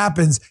attack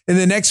happens in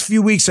the next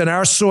few weeks on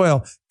our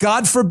soil,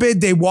 God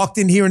forbid they walked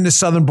in here in the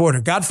southern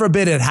border. God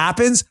forbid it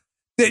happens.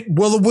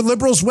 Will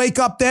liberals wake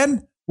up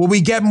then? Will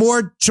we get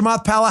more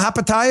Chamath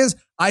Palahapitias?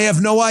 I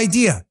have no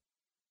idea.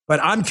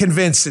 But I'm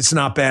convinced it's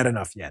not bad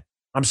enough yet.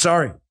 I'm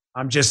sorry.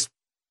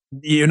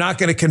 You're not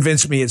going to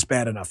convince me it's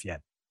bad enough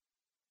yet.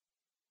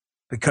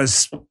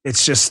 Because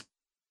it's just,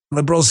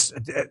 liberals,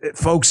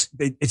 folks,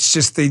 it's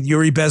just the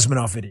Yuri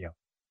Bezmenov video.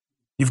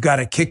 You've got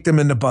to kick them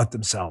in the butt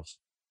themselves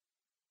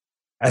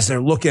as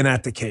they're looking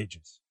at the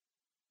cages.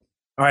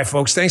 All right,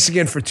 folks, thanks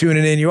again for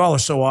tuning in. You all are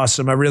so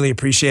awesome. I really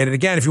appreciate it.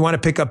 Again, if you want to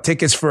pick up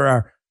tickets for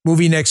our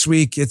movie next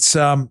week, it's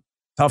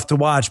tough to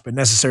watch, but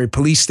necessary.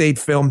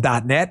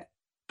 PoliceStateFilm.net.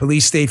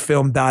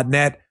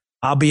 PoliceStateFilm.net.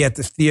 I'll be at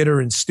the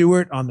theater in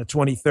Stuart on the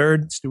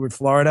 23rd, Stuart,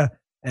 Florida,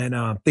 and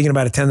thinking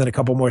about attending a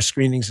couple more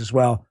screenings as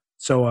well.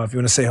 So if you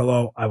want to say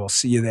hello, I will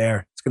see you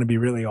there. It's going to be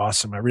really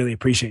awesome. I really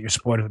appreciate your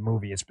support of the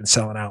movie. It's been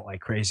selling out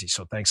like crazy.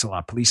 So thanks a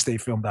lot.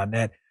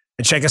 PoliceStateFilm.net.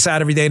 And check us out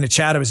every day in the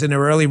chat. I was in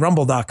there early.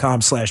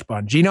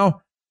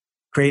 Rumble.com/Bongino.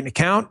 Create an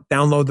account.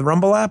 Download the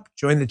Rumble app.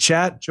 Join the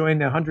chat. Join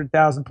the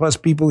 100,000 plus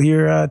people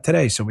here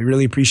today. So we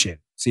really appreciate it.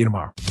 See you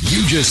tomorrow.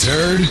 You just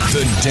heard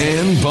the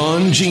Dan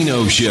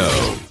Bongino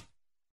Show.